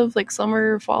solstice of like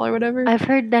summer or fall or whatever. I've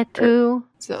heard that too.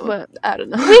 So but I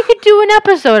don't know. We could do an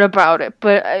episode about it,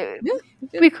 but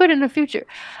we could in the future.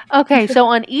 Okay, so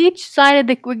on each side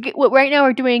of right now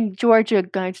we're doing Georgia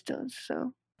Guidestones.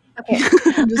 So okay,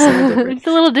 it's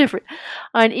a little different.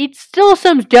 On each, still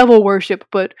some devil worship,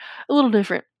 but a little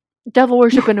different. Devil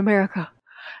worship in America.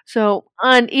 So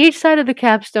on each side of the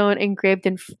capstone,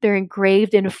 they're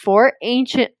engraved in 4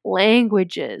 ancient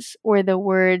languages, where the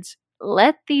words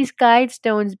 "Let these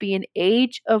Guidestones be an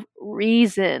age of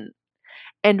reason,"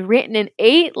 and written in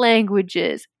 8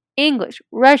 languages: English,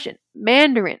 Russian,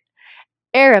 Mandarin,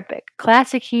 Arabic,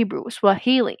 Classic Hebrew,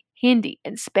 Swahili, Hindi,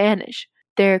 and Spanish.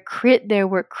 There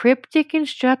were cryptic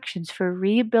instructions for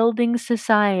rebuilding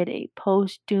society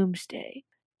post-doomsday.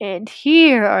 And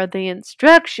here are the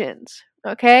instructions.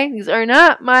 Okay? These are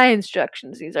not my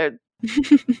instructions. These are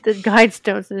the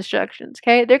Guidestones instructions.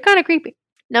 Okay? They're kind of creepy.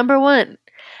 Number 1,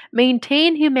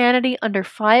 maintain humanity under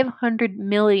 500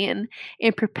 million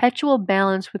in perpetual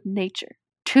balance with nature.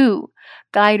 2,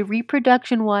 guide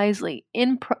reproduction wisely,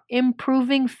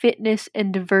 improving fitness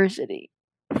and diversity.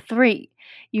 3,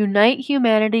 unite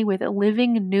humanity with a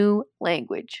living new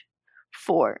language.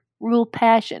 4, rule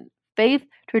passion, faith,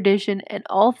 tradition, and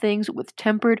all things with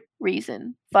tempered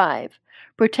reason. 5,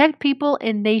 protect people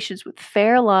and nations with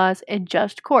fair laws and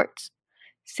just courts.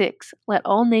 6, let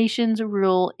all nations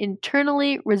rule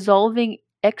internally, resolving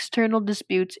external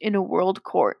disputes in a world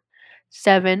court.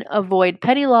 7, avoid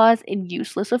petty laws and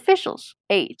useless officials.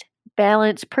 8,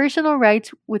 balance personal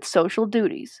rights with social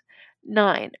duties.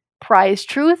 9, prize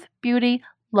truth, beauty,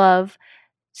 love,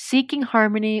 seeking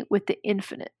harmony with the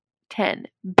infinite. 10,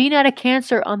 be not a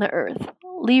cancer on the earth.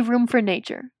 Leave room for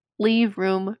nature. Leave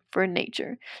room for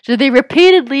nature. So they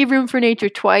repeated leave room for nature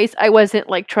twice. I wasn't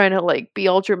like trying to like be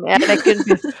all dramatic and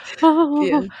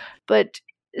but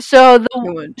so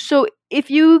if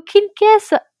you can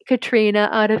guess Katrina,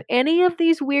 out of any of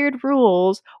these weird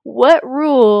rules, what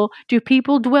rule do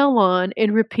people dwell on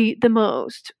and repeat the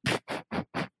most?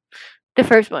 The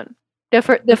first one. The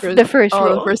first rule. The first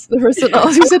one. I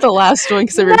was gonna say the last one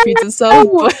because it repeats itself.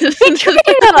 But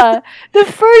Katrina! The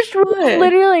first rule is What?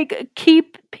 literally like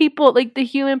keep people, like the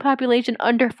human population,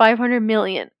 under 500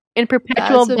 million in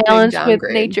perpetual That's a big balance with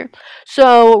downgrade. nature.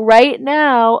 So right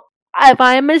now, if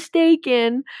I'm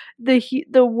mistaken,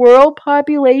 the world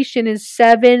population is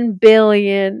 7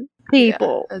 billion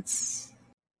people. Yeah, that's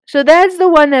So that's the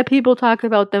one that people talk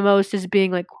about the most as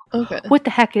being like, okay. what the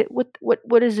heck?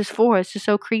 What is this for? It's just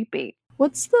so creepy.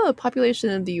 What's the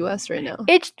population of the U.S. right now?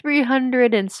 It's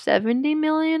 370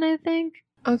 million, I think.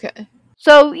 Okay.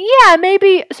 So yeah,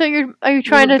 maybe. So are you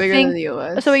trying to bigger think? than the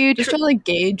U.S. So are you just tr- trying to like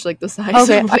gauge like the size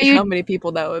Okay, of are like, you- how many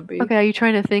people that would be? Okay, are you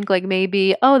trying to think like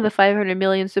maybe the 500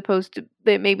 million is supposed to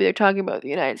maybe they're talking about the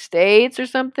United States or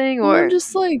something, Well, or I'm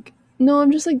just like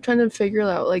trying to figure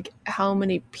out like how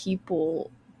many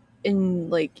people in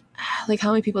like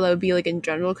how many people that would be like in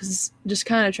general, because just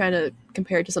kind of trying to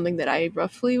compare it to something that I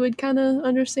roughly would kind of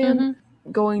understand. Mhm.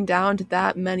 Going down to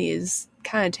that many is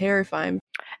kind of terrifying.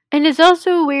 And it's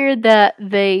also weird that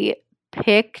they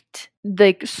picked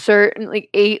like certain like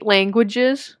 8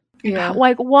 languages. Yeah.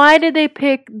 Like, why did they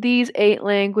pick these 8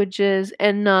 languages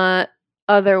and not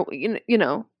other,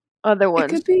 other It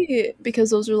ones? could be because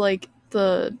those are like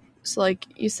so like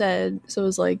you said, so it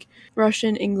was like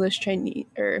Russian, English, Chinese,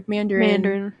 or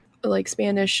Mandarin. Like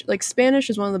Spanish. Like Spanish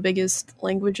is one of the biggest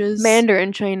languages.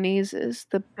 Mandarin Chinese is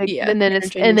the big, Yeah, and then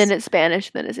Mandarin it's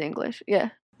Spanish, then it's English. Yeah.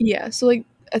 Yeah, so like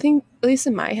I think at least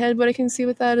in my head what I can see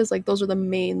with that is like those are the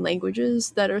main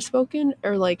languages that are spoken,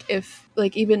 or like if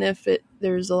like even if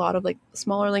there's a lot of like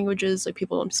smaller languages, like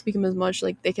people don't speak them as much,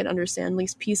 like they can understand at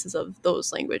least pieces of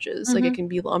those languages. Like it can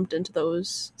be lumped into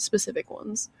those specific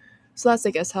ones. So that's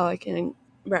I guess how I can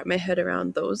wrap my head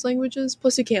around those languages.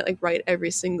 Plus you can't like write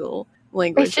every single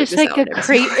language. It's just this like out a every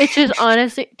creep. single It's just language.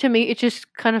 honestly, to me, it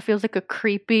just kind of feels like a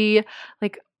creepy,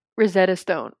 like Rosetta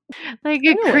Stone, like a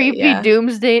In a way, creepy yeah.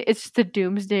 doomsday. It's just a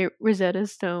doomsday Rosetta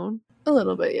Stone. A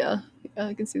little bit, yeah. Yeah,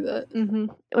 I can see that.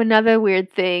 Another weird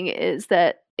thing is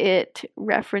that it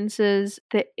references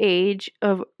the age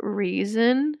of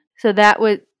reason.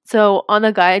 So on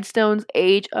the Guidestones,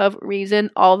 age of reason,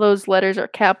 all those letters are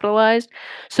capitalized.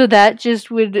 So that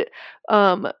just would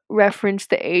reference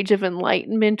the age of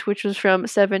enlightenment, which was from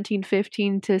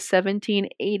 1715 to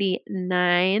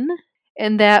 1789,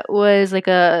 and that was like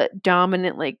a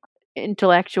dominant like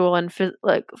intellectual and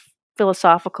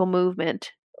philosophical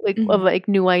movement of like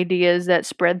new ideas that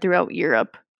spread throughout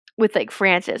Europe, with like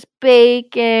Francis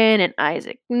Bacon and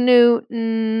Isaac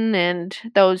Newton and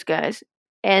those guys.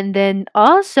 And then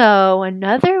also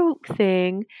another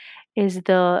thing is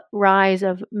the rise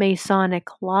of Masonic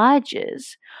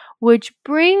lodges, which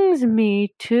brings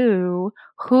me to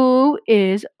who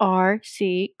is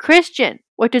R.C. Christian.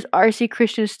 What does R.C.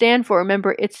 Christian stand for?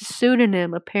 Remember, it's a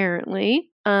pseudonym apparently.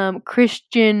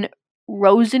 Christian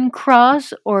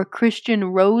Rosencross or Christian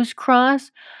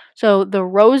Rosecross. So the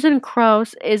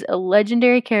Rosencross is a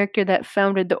legendary character that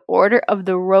founded the Order of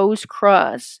the Rose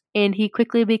Cross, and he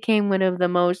quickly became one of the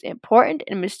most important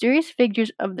and mysterious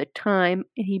figures of the time,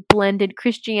 and he blended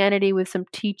Christianity with some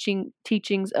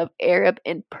teachings of Arab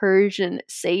and Persian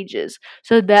sages.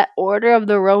 So that Order of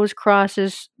the Rose Cross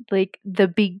is like the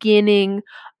beginning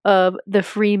of the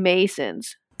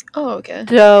Freemasons. Oh, okay.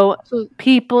 So So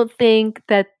people think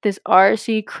that this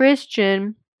R.C.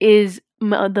 Christian is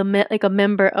like a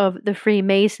member of the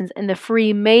Freemasons, and the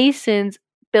Freemasons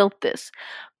built this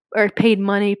or paid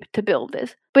money to build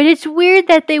this. But it's weird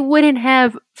that they wouldn't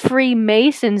have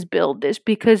Freemasons build this,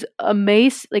 because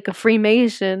a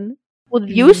Freemason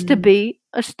used to be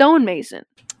a stonemason,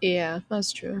 yeah,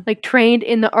 that's true. like trained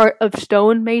in the art of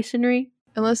stonemasonry.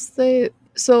 Unless they.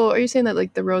 So, are you saying that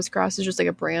like the Rose Cross is just like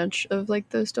a branch of like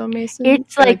the stonemason?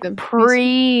 It's Or, like the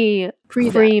pre that.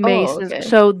 Oh, Freemasons, okay.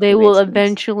 so they will Freemasons.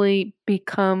 eventually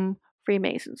become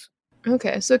Freemasons.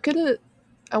 Okay, so could it?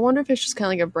 I wonder if it's just kind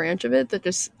of like a branch of it that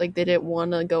just like they didn't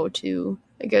want to go to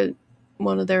like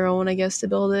one of their own, I guess, to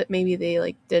build it. Maybe they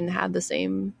like didn't have the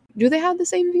same. Do they have the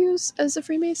same views as the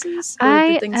Freemasons? Or I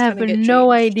did things have kinda get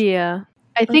no changed? idea.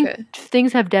 I think Okay.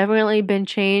 things have definitely been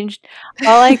changed.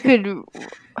 All I could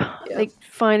like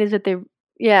find is that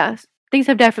things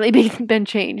have definitely been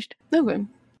changed. Okay.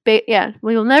 But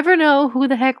we will never know who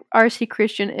the heck R.C.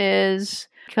 Christian is,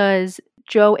 because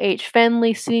Joe H.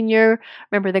 Fenley Sr.,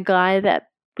 remember the guy that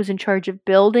was in charge of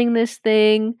building this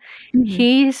thing,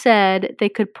 he said they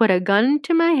could put a gun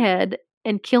to my head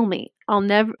and kill me.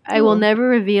 I will never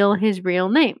reveal his real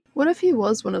name. What if he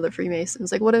was one of the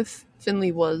Freemasons? Like, what if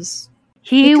Finley was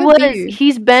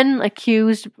He's been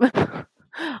accused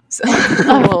So,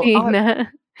 of being that.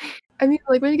 I mean,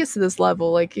 like, when it gets to this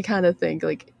level, like, you kind of think,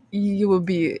 like, you would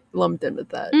be lumped in with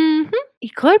that. He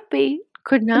could be.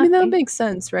 Could not I mean, that would be. make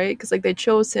sense, right? Because, like, they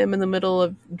chose him in the middle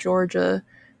of Georgia.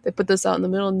 They put this out in the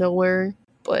middle of nowhere.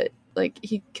 But, like,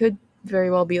 he could very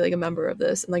well be, like, a member of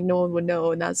this. And, like, no one would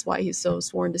know. And that's why he's so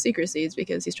sworn to secrecy, is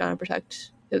because he's trying to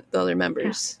protect the other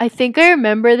members. I think I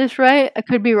remember this right. I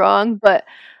could be wrong. But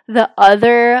the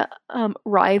other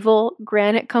rival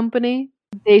granite company,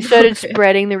 they started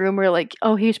spreading the rumor, like,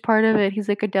 oh, he's part of it. He's,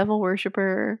 like, a devil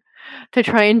worshiper, to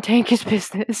try and tank his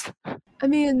business. I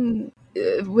mean,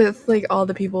 with, like, all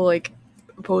the people, like,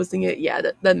 opposing it, yeah,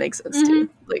 that makes sense too.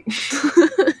 Like,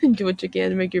 do what you can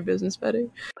to make your business better.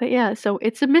 But yeah, so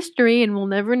it's a mystery, and we'll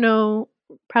never know,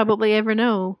 probably ever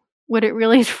know, what it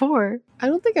really is for. I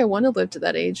don't think I want to live to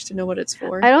that age to know what it's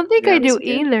for. I don't think to be I honest do with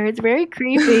you. either. It's very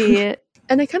creepy.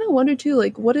 And I kind of wonder too,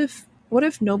 like, what if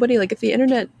nobody, like, if the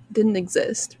internet didn't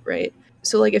exist, right?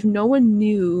 So, like, if no one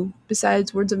knew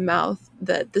besides words of mouth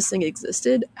that this thing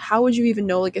existed, how would you even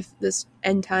know, like, if this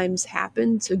end times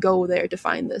happened, to go there to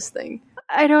find this thing?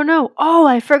 I don't know. Oh,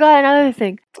 I forgot another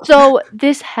thing. So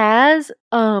this has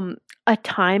a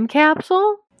time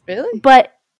capsule, Really?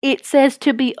 but it says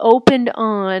to be opened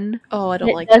on. Oh, I don't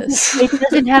It like doesn't- this. It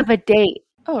doesn't have a date.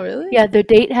 Oh, really? Yeah, the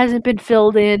date hasn't been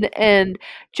filled in, and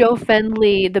Joe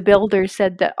Fendley, the builder,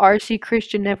 said that R.C.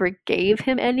 Christian never gave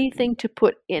him anything to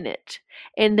put in it,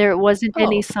 and there wasn't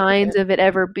any Oh, signs okay. of it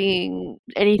ever being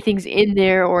anything's in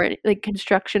there or like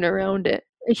construction around it.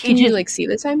 Can you, like, see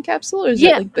the time capsule, or is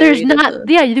Yeah, it, like, there's buried in not.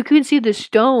 the... Yeah, you can see the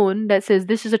stone that says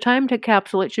this is a time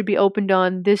capsule. It should be opened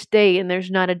on this day, and there's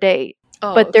not a date.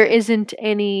 Oh, But there okay. isn't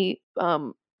any.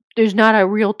 There's not a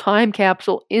real time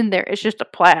capsule in there. It's just a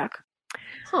plaque.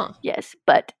 Huh. Yes,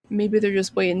 but Maybe they're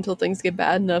just waiting until things get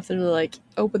bad enough, and they're like,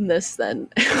 open this, then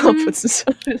I'll put some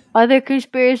stuff in. other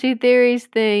conspiracy theories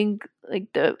think like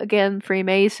again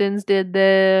Freemasons did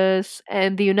this,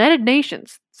 and the United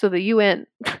Nations, so the UN.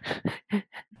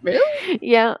 Really?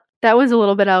 Yeah, that was a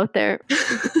little bit out there.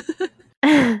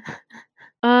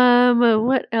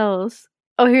 What else?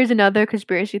 Oh, here's another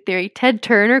conspiracy theory. Ted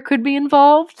Turner could be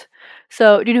involved.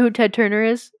 So, do you know who Ted Turner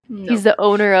is? No. He's the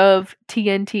owner of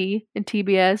TNT and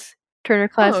TBS. Turner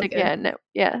Classic, okay.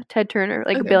 yeah, Ted Turner,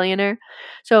 like a Okay. billionaire.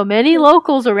 So many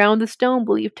locals around the stone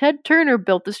believe Ted Turner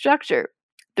built the structure.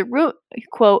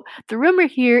 Quote, the rumor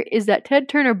here is that Ted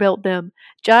Turner built them.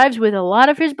 Jives with a lot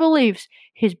of his beliefs,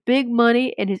 his big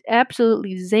money, and his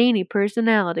absolutely zany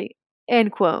personality.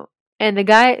 End quote. And the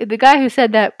guy who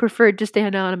said that preferred to stay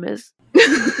anonymous.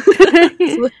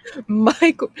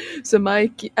 So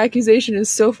my accusation is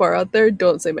so far out there.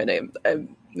 Don't say my name.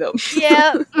 No.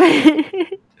 Yeah.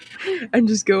 I'm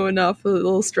just going off of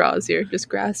little straws here, just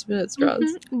grasping at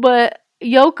straws. But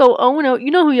Yoko Ono,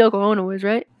 you know who Yoko Ono is,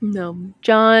 right? No.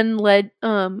 John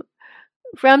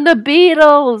from the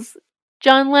Beatles.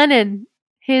 John Lennon,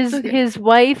 his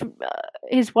wife,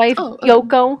 Oh, okay.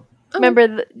 Yoko. Oh. Remember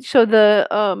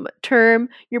the term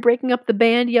 "you're breaking up the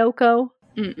band," Yoko.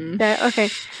 Mm-mm. Okay.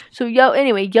 So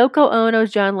anyway, Yoko Ono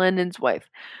is John Lennon's wife.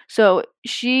 So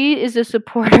she is a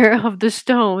supporter of the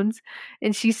Stones,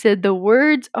 and she said the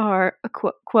words are a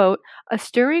quote, a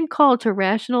stirring call to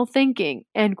rational thinking,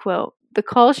 end quote. The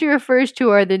calls she refers to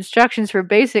are the instructions for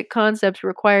basic concepts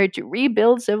required to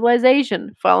rebuild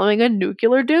civilization following a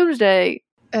nuclear doomsday.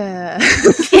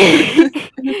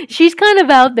 She's kind of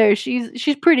out there.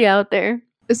 She's pretty out there.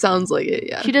 It sounds like it,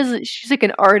 yeah. She's like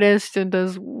an artist and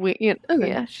does Okay.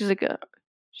 yeah, she's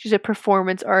a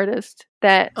performance artist.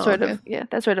 That sort of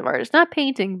artist. Not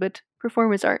painting, but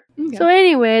performance art. Okay. So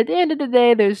anyway, at the end of the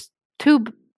day, there's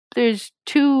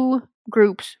two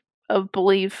groups of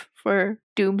belief for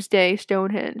Doomsday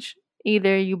Stonehenge.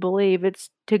 Either you believe it's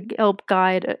to help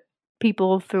guide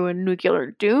people through a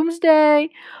nuclear doomsday,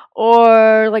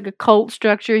 or like a cult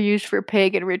structure used for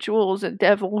pagan rituals and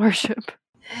devil worship.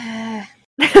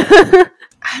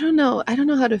 I don't know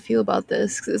how to feel about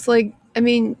this, 'cause it's like, I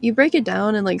mean, you break it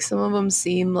down and like some of them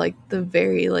seem like the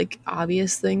very like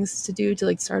obvious things to do to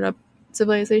like start up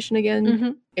civilization again,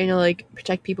 Mm-hmm. and like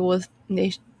protect people with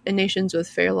nations with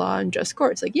fair law and just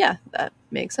courts. Like, yeah, that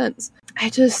makes sense.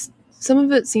 Some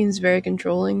of it seems very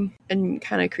controlling and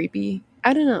kind of creepy.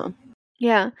 I don't know.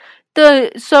 Yeah.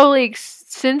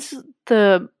 Since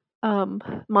the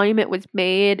monument was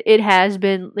made, it has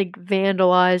been like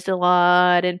vandalized a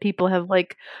lot, and people have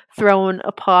like thrown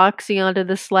epoxy onto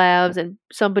the slabs, and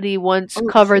somebody once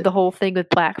covered the whole thing with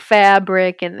black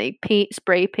fabric, and they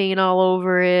spray paint all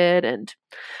over it, and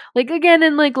like again,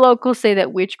 and like locals say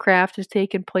that witchcraft has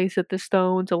taken place at the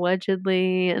stones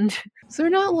allegedly, and So they're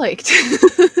not liked.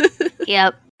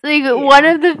 Yep. Like one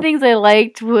of the things I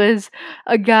liked was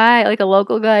a guy, like a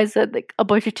local guy, said like a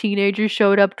bunch of teenagers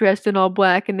showed up dressed in all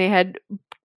black and they had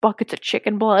buckets of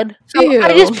chicken blood. So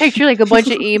I just Ew. picture like a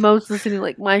bunch of emos listening to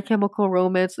like My Chemical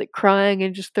Romance, like crying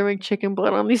and just throwing chicken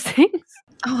blood on these things.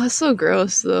 Oh, that's so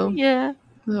gross, though. Yeah.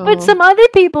 Oh. But some other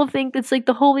people think it's like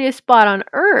the holiest spot on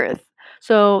earth.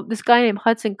 So this guy named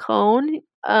Hudson Cone,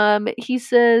 he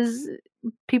says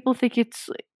people think it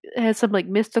has some like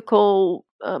mystical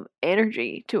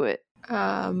energy to it.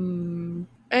 I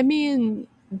mean,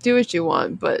 do what you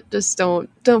want, but just don't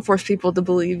force people to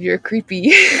believe your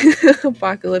creepy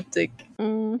apocalyptic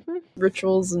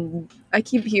rituals. And I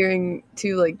keep hearing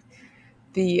too, like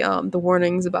the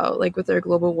warnings about like with their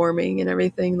global warming and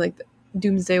everything, like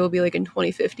doomsday will be like in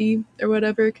 2050 or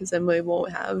whatever, because then we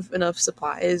won't have enough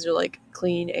supplies or like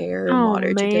clean air and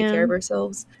water to take care of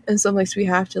ourselves. And so like, so we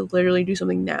have to literally do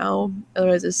something now,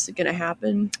 otherwise it's gonna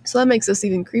happen. So that makes us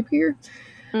even creepier.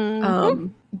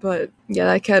 But yeah,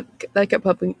 that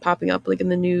kept popping up like in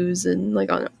the news and like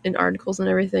in articles and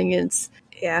everything. And it's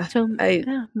So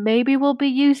maybe we'll be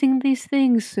using these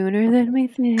things sooner than we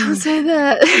think. Don't say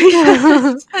that.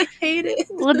 I hate it.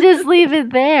 We'll just leave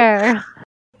it there.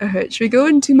 Alright, should we go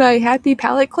into my happy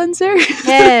palette cleanser?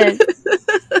 Yes.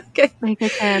 Okay. Make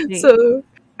us happy. So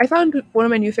I found one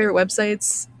of my new favorite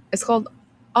websites. It's called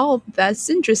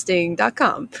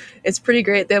allthat'sinteresting.com. It's pretty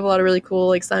great. They have a lot of really cool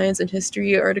like science and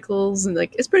history articles, and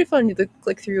like it's pretty fun to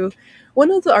click through.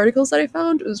 One of the articles that I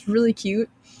found was really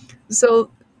cute. So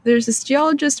there's this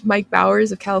geologist, Mike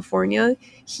Bowers of California.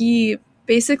 He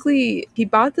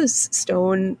bought this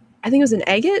stone. I think it was an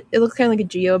agate. It looked kind of like a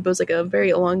geode, but it was like a very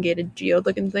elongated geode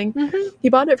looking thing. He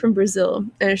bought it from Brazil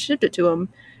and I shipped it to him,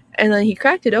 and then he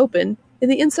cracked it open, and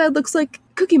the inside looks like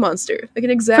Cookie Monster, like an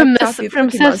exact copy of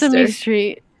Cookie Sesame Monster.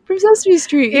 Street. From Sesame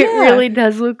Street. It really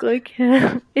does look like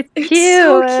it's cute.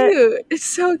 So cute. It's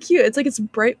so cute. It's like it's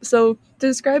bright. So to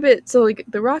describe it, so like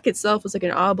the rock itself was like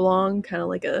an oblong, kind of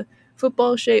like a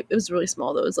football shape. It was really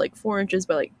small though. It was like 4 inches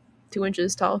by like 2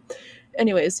 inches tall.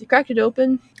 Anyways, he cracked it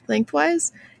open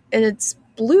lengthwise, and it's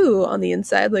blue on the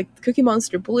inside, like Cookie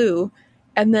Monster blue.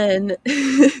 And then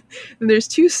there's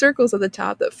 2 circles at the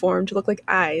top that form to look like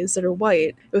eyes that are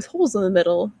white with holes in the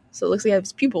middle, so it looks like it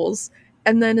has pupils.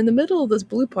 And then in the middle of this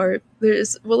blue part,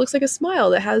 there's what looks like a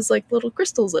smile that has like little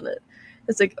crystals in it.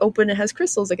 It's like open, it has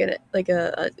crystals like in it, like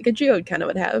a geode kind of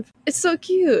would have. It's so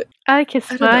cute. I like his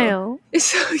smile. It's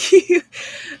so cute.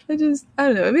 I don't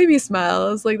know. It made me smile. I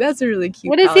was like, that's a really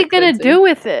cute. What is he gonna do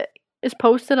with it? Is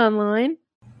post it online?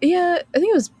 Yeah, I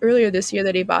think it was earlier this year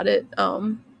that he bought it.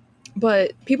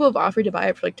 But people have offered to buy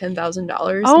it for like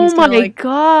 $10,000. Oh my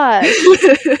god!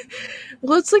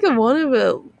 Well, it's like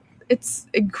it's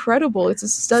incredible.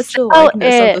 It's such a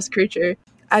likeness of this creature.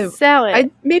 Sell it. I'd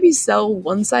maybe sell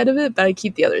one side of it, but I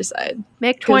keep the other side.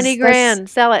 Make 20 grand.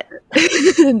 Sell it.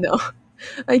 No,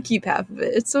 I keep half of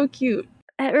it. It's so cute.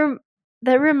 That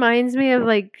reminds me of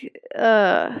like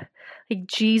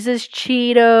Jesus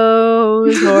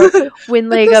Cheetos, or when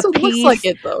like a piece like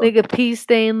it, though. Like a pea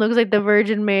stain looks like the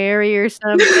Virgin Mary or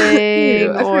something. Ew,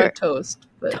 or toast.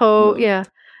 No. Yeah.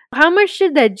 How much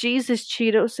did that Jesus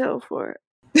Cheeto sell for?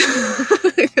 Do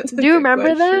you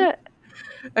remember that?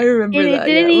 I remember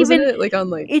that. Wasn't it like on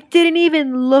like? It didn't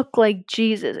even look like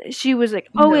Jesus. She was like,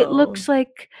 "Oh, it looks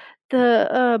like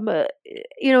the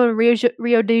in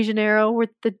Rio de Janeiro where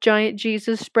the giant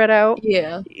Jesus spread out."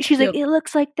 Yeah. She's like, "It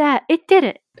looks like that." It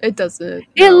didn't. It doesn't.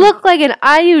 It looked like an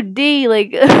IUD,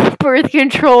 like birth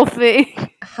control thing.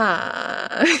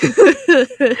 That's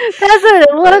what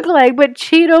it looked like, but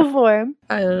Cheeto form.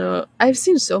 I don't know. I've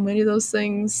seen so many of those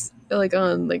things, like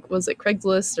on like was it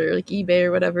Craigslist or like eBay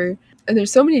or whatever. And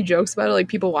there's so many jokes about it, like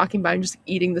people walking by and just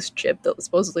eating this chip that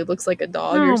supposedly looks like a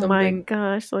dog or something. Oh my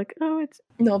gosh! Like, it's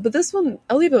no, but this one,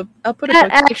 I'll put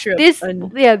a picture of this.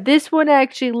 Yeah, this one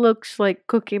actually looks like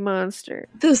Cookie Monster.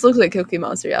 This looks like Cookie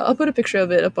Monster. Yeah, I'll put a picture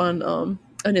of it up on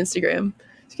Instagram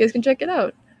so you guys can check it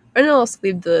out. And I'll also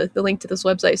leave the link to this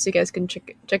website so you guys can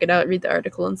check it out, read the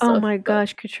article and stuff. Oh my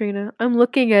gosh, Katrina! I'm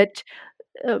looking at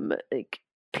like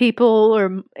people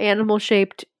or animal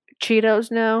shaped Cheetos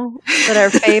now that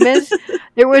are famous.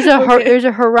 There's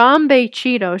a Harambe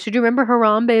Cheeto. So do you remember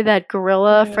Harambe, that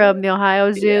gorilla from the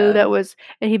Ohio Zoo that was,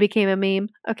 and he became a meme?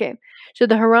 Okay, so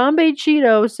the Harambe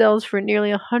Cheeto sells for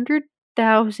nearly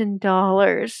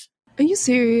 $100,000. Are you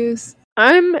serious?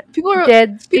 I'm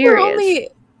dead serious.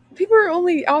 People are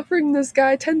only offering this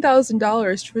guy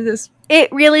 $10,000 for this.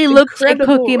 It really looks like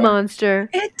Cookie Monster.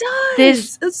 It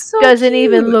does. This so doesn't cute.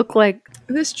 even look like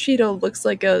this Cheeto. Looks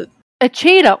like a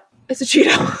Cheeto. It's a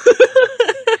Cheeto.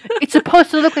 It's supposed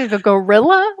to look like a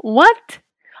gorilla? What?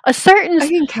 A certain I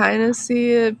can kind of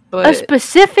see it, a but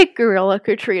specific gorilla,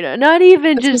 Katrina. Not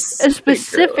even A just a specific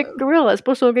specific gorilla. gorilla. It's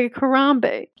supposed to look like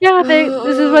Harambe. Yeah,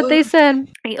 this is what they said.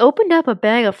 I opened up a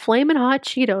bag of flamin' hot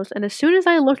Cheetos, and as soon as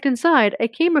I looked inside, I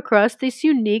came across this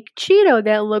unique Cheeto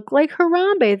that looked like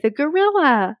Harambe, the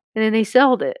gorilla. And then they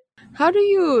sold it how do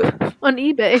you on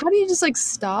eBay. just like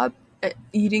stop at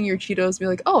eating your Cheetos and be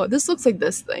like, oh, this looks like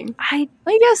this thing? I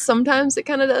I guess sometimes it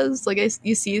kind of does. Like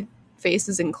you see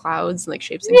faces in clouds and like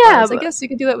shapes in Yeah, clouds. I but- guess you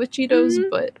could do that with Cheetos, Mhm.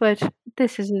 but but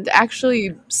this isn't. to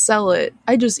actually sell it,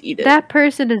 I just eat it. That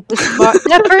person is the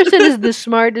that person is the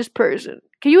smartest person.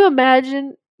 Can you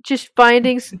imagine just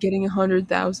finding Getting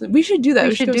 100,000. We should do that. We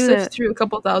We should should go do sift that. through a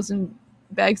couple thousand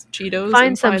bags of Cheetos Find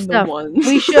and some find stuff. the ones.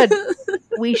 We should.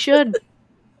 We should.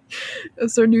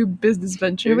 That's our new business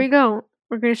venture. Here we go.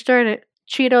 We're gonna start it.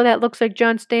 Cheeto that looks like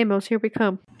John Stamos. Here we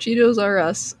come. Cheetos are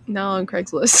us now on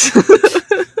Craigslist.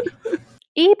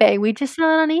 eBay. We just sell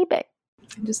it on eBay.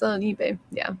 Just on eBay.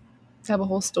 Yeah, have a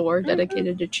whole store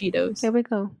dedicated to Cheetos. There we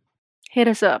go. Hit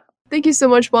us up. Thank you so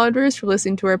much, Wanderers, for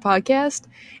listening to our podcast.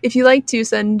 If you'd like to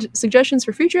send suggestions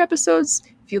for future episodes,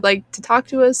 if you'd like to talk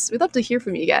to us, we'd love to hear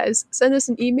from you guys. Send us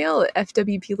an email at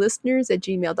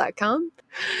fwplisteners@gmail.com.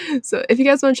 So if you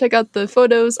guys want to check out the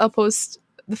photos, I'll post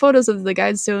the photos of the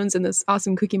guide stones and this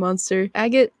awesome Cookie Monster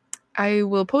agate. I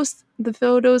will post the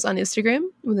photos on Instagram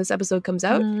when this episode comes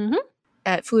out Mhm.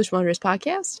 at Foolish Wanderers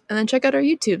Podcast. And then check out our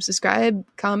YouTube. Subscribe,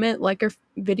 comment, like our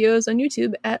videos on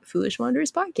YouTube at Foolish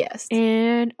Wanderers Podcast.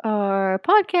 And our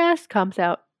podcast comes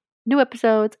out new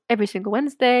episodes every single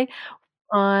Wednesday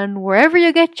on wherever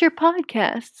you get your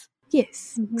podcasts,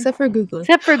 Yes, Mhm. except for Google.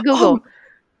 except for Google. Oh,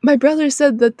 my brother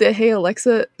said that the Hey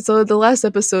Alexa. So the last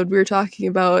episode we were talking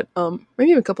about,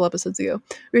 maybe a couple episodes ago,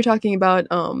 we were talking about,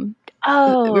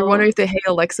 we were wondering if the Hey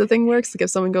Alexa thing works. Like if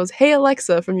someone goes Hey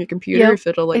Alexa from your computer, Yep. if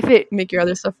it'll like If it- make your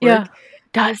other stuff yeah. work.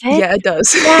 Does it? Yeah, it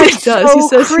does. That's it does. He so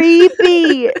says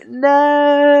creepy.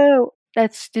 No,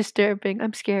 that's disturbing.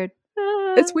 I'm scared.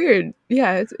 Ah. it's weird.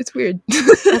 Yeah, it's weird.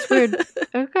 That's weird.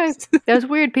 Okay, that's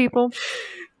weird, people.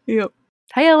 Yep.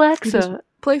 Hey Alexa.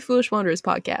 Play Foolish Wanderers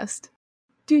podcast.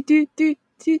 Do do do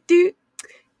do do.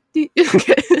 do.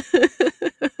 Okay.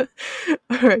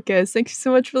 All right, guys. Thank you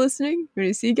so much for listening. We're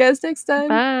gonna see you guys next time.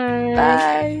 Bye.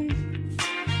 Bye.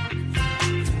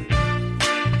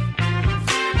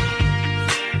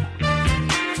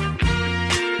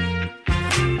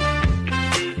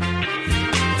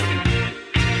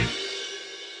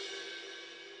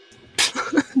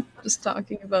 Just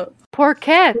talking about Poor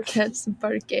cats. cats and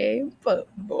parquet, but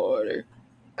border.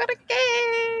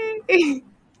 Parquet!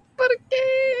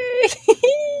 Parquet!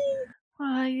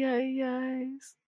 Ay, ay, ay.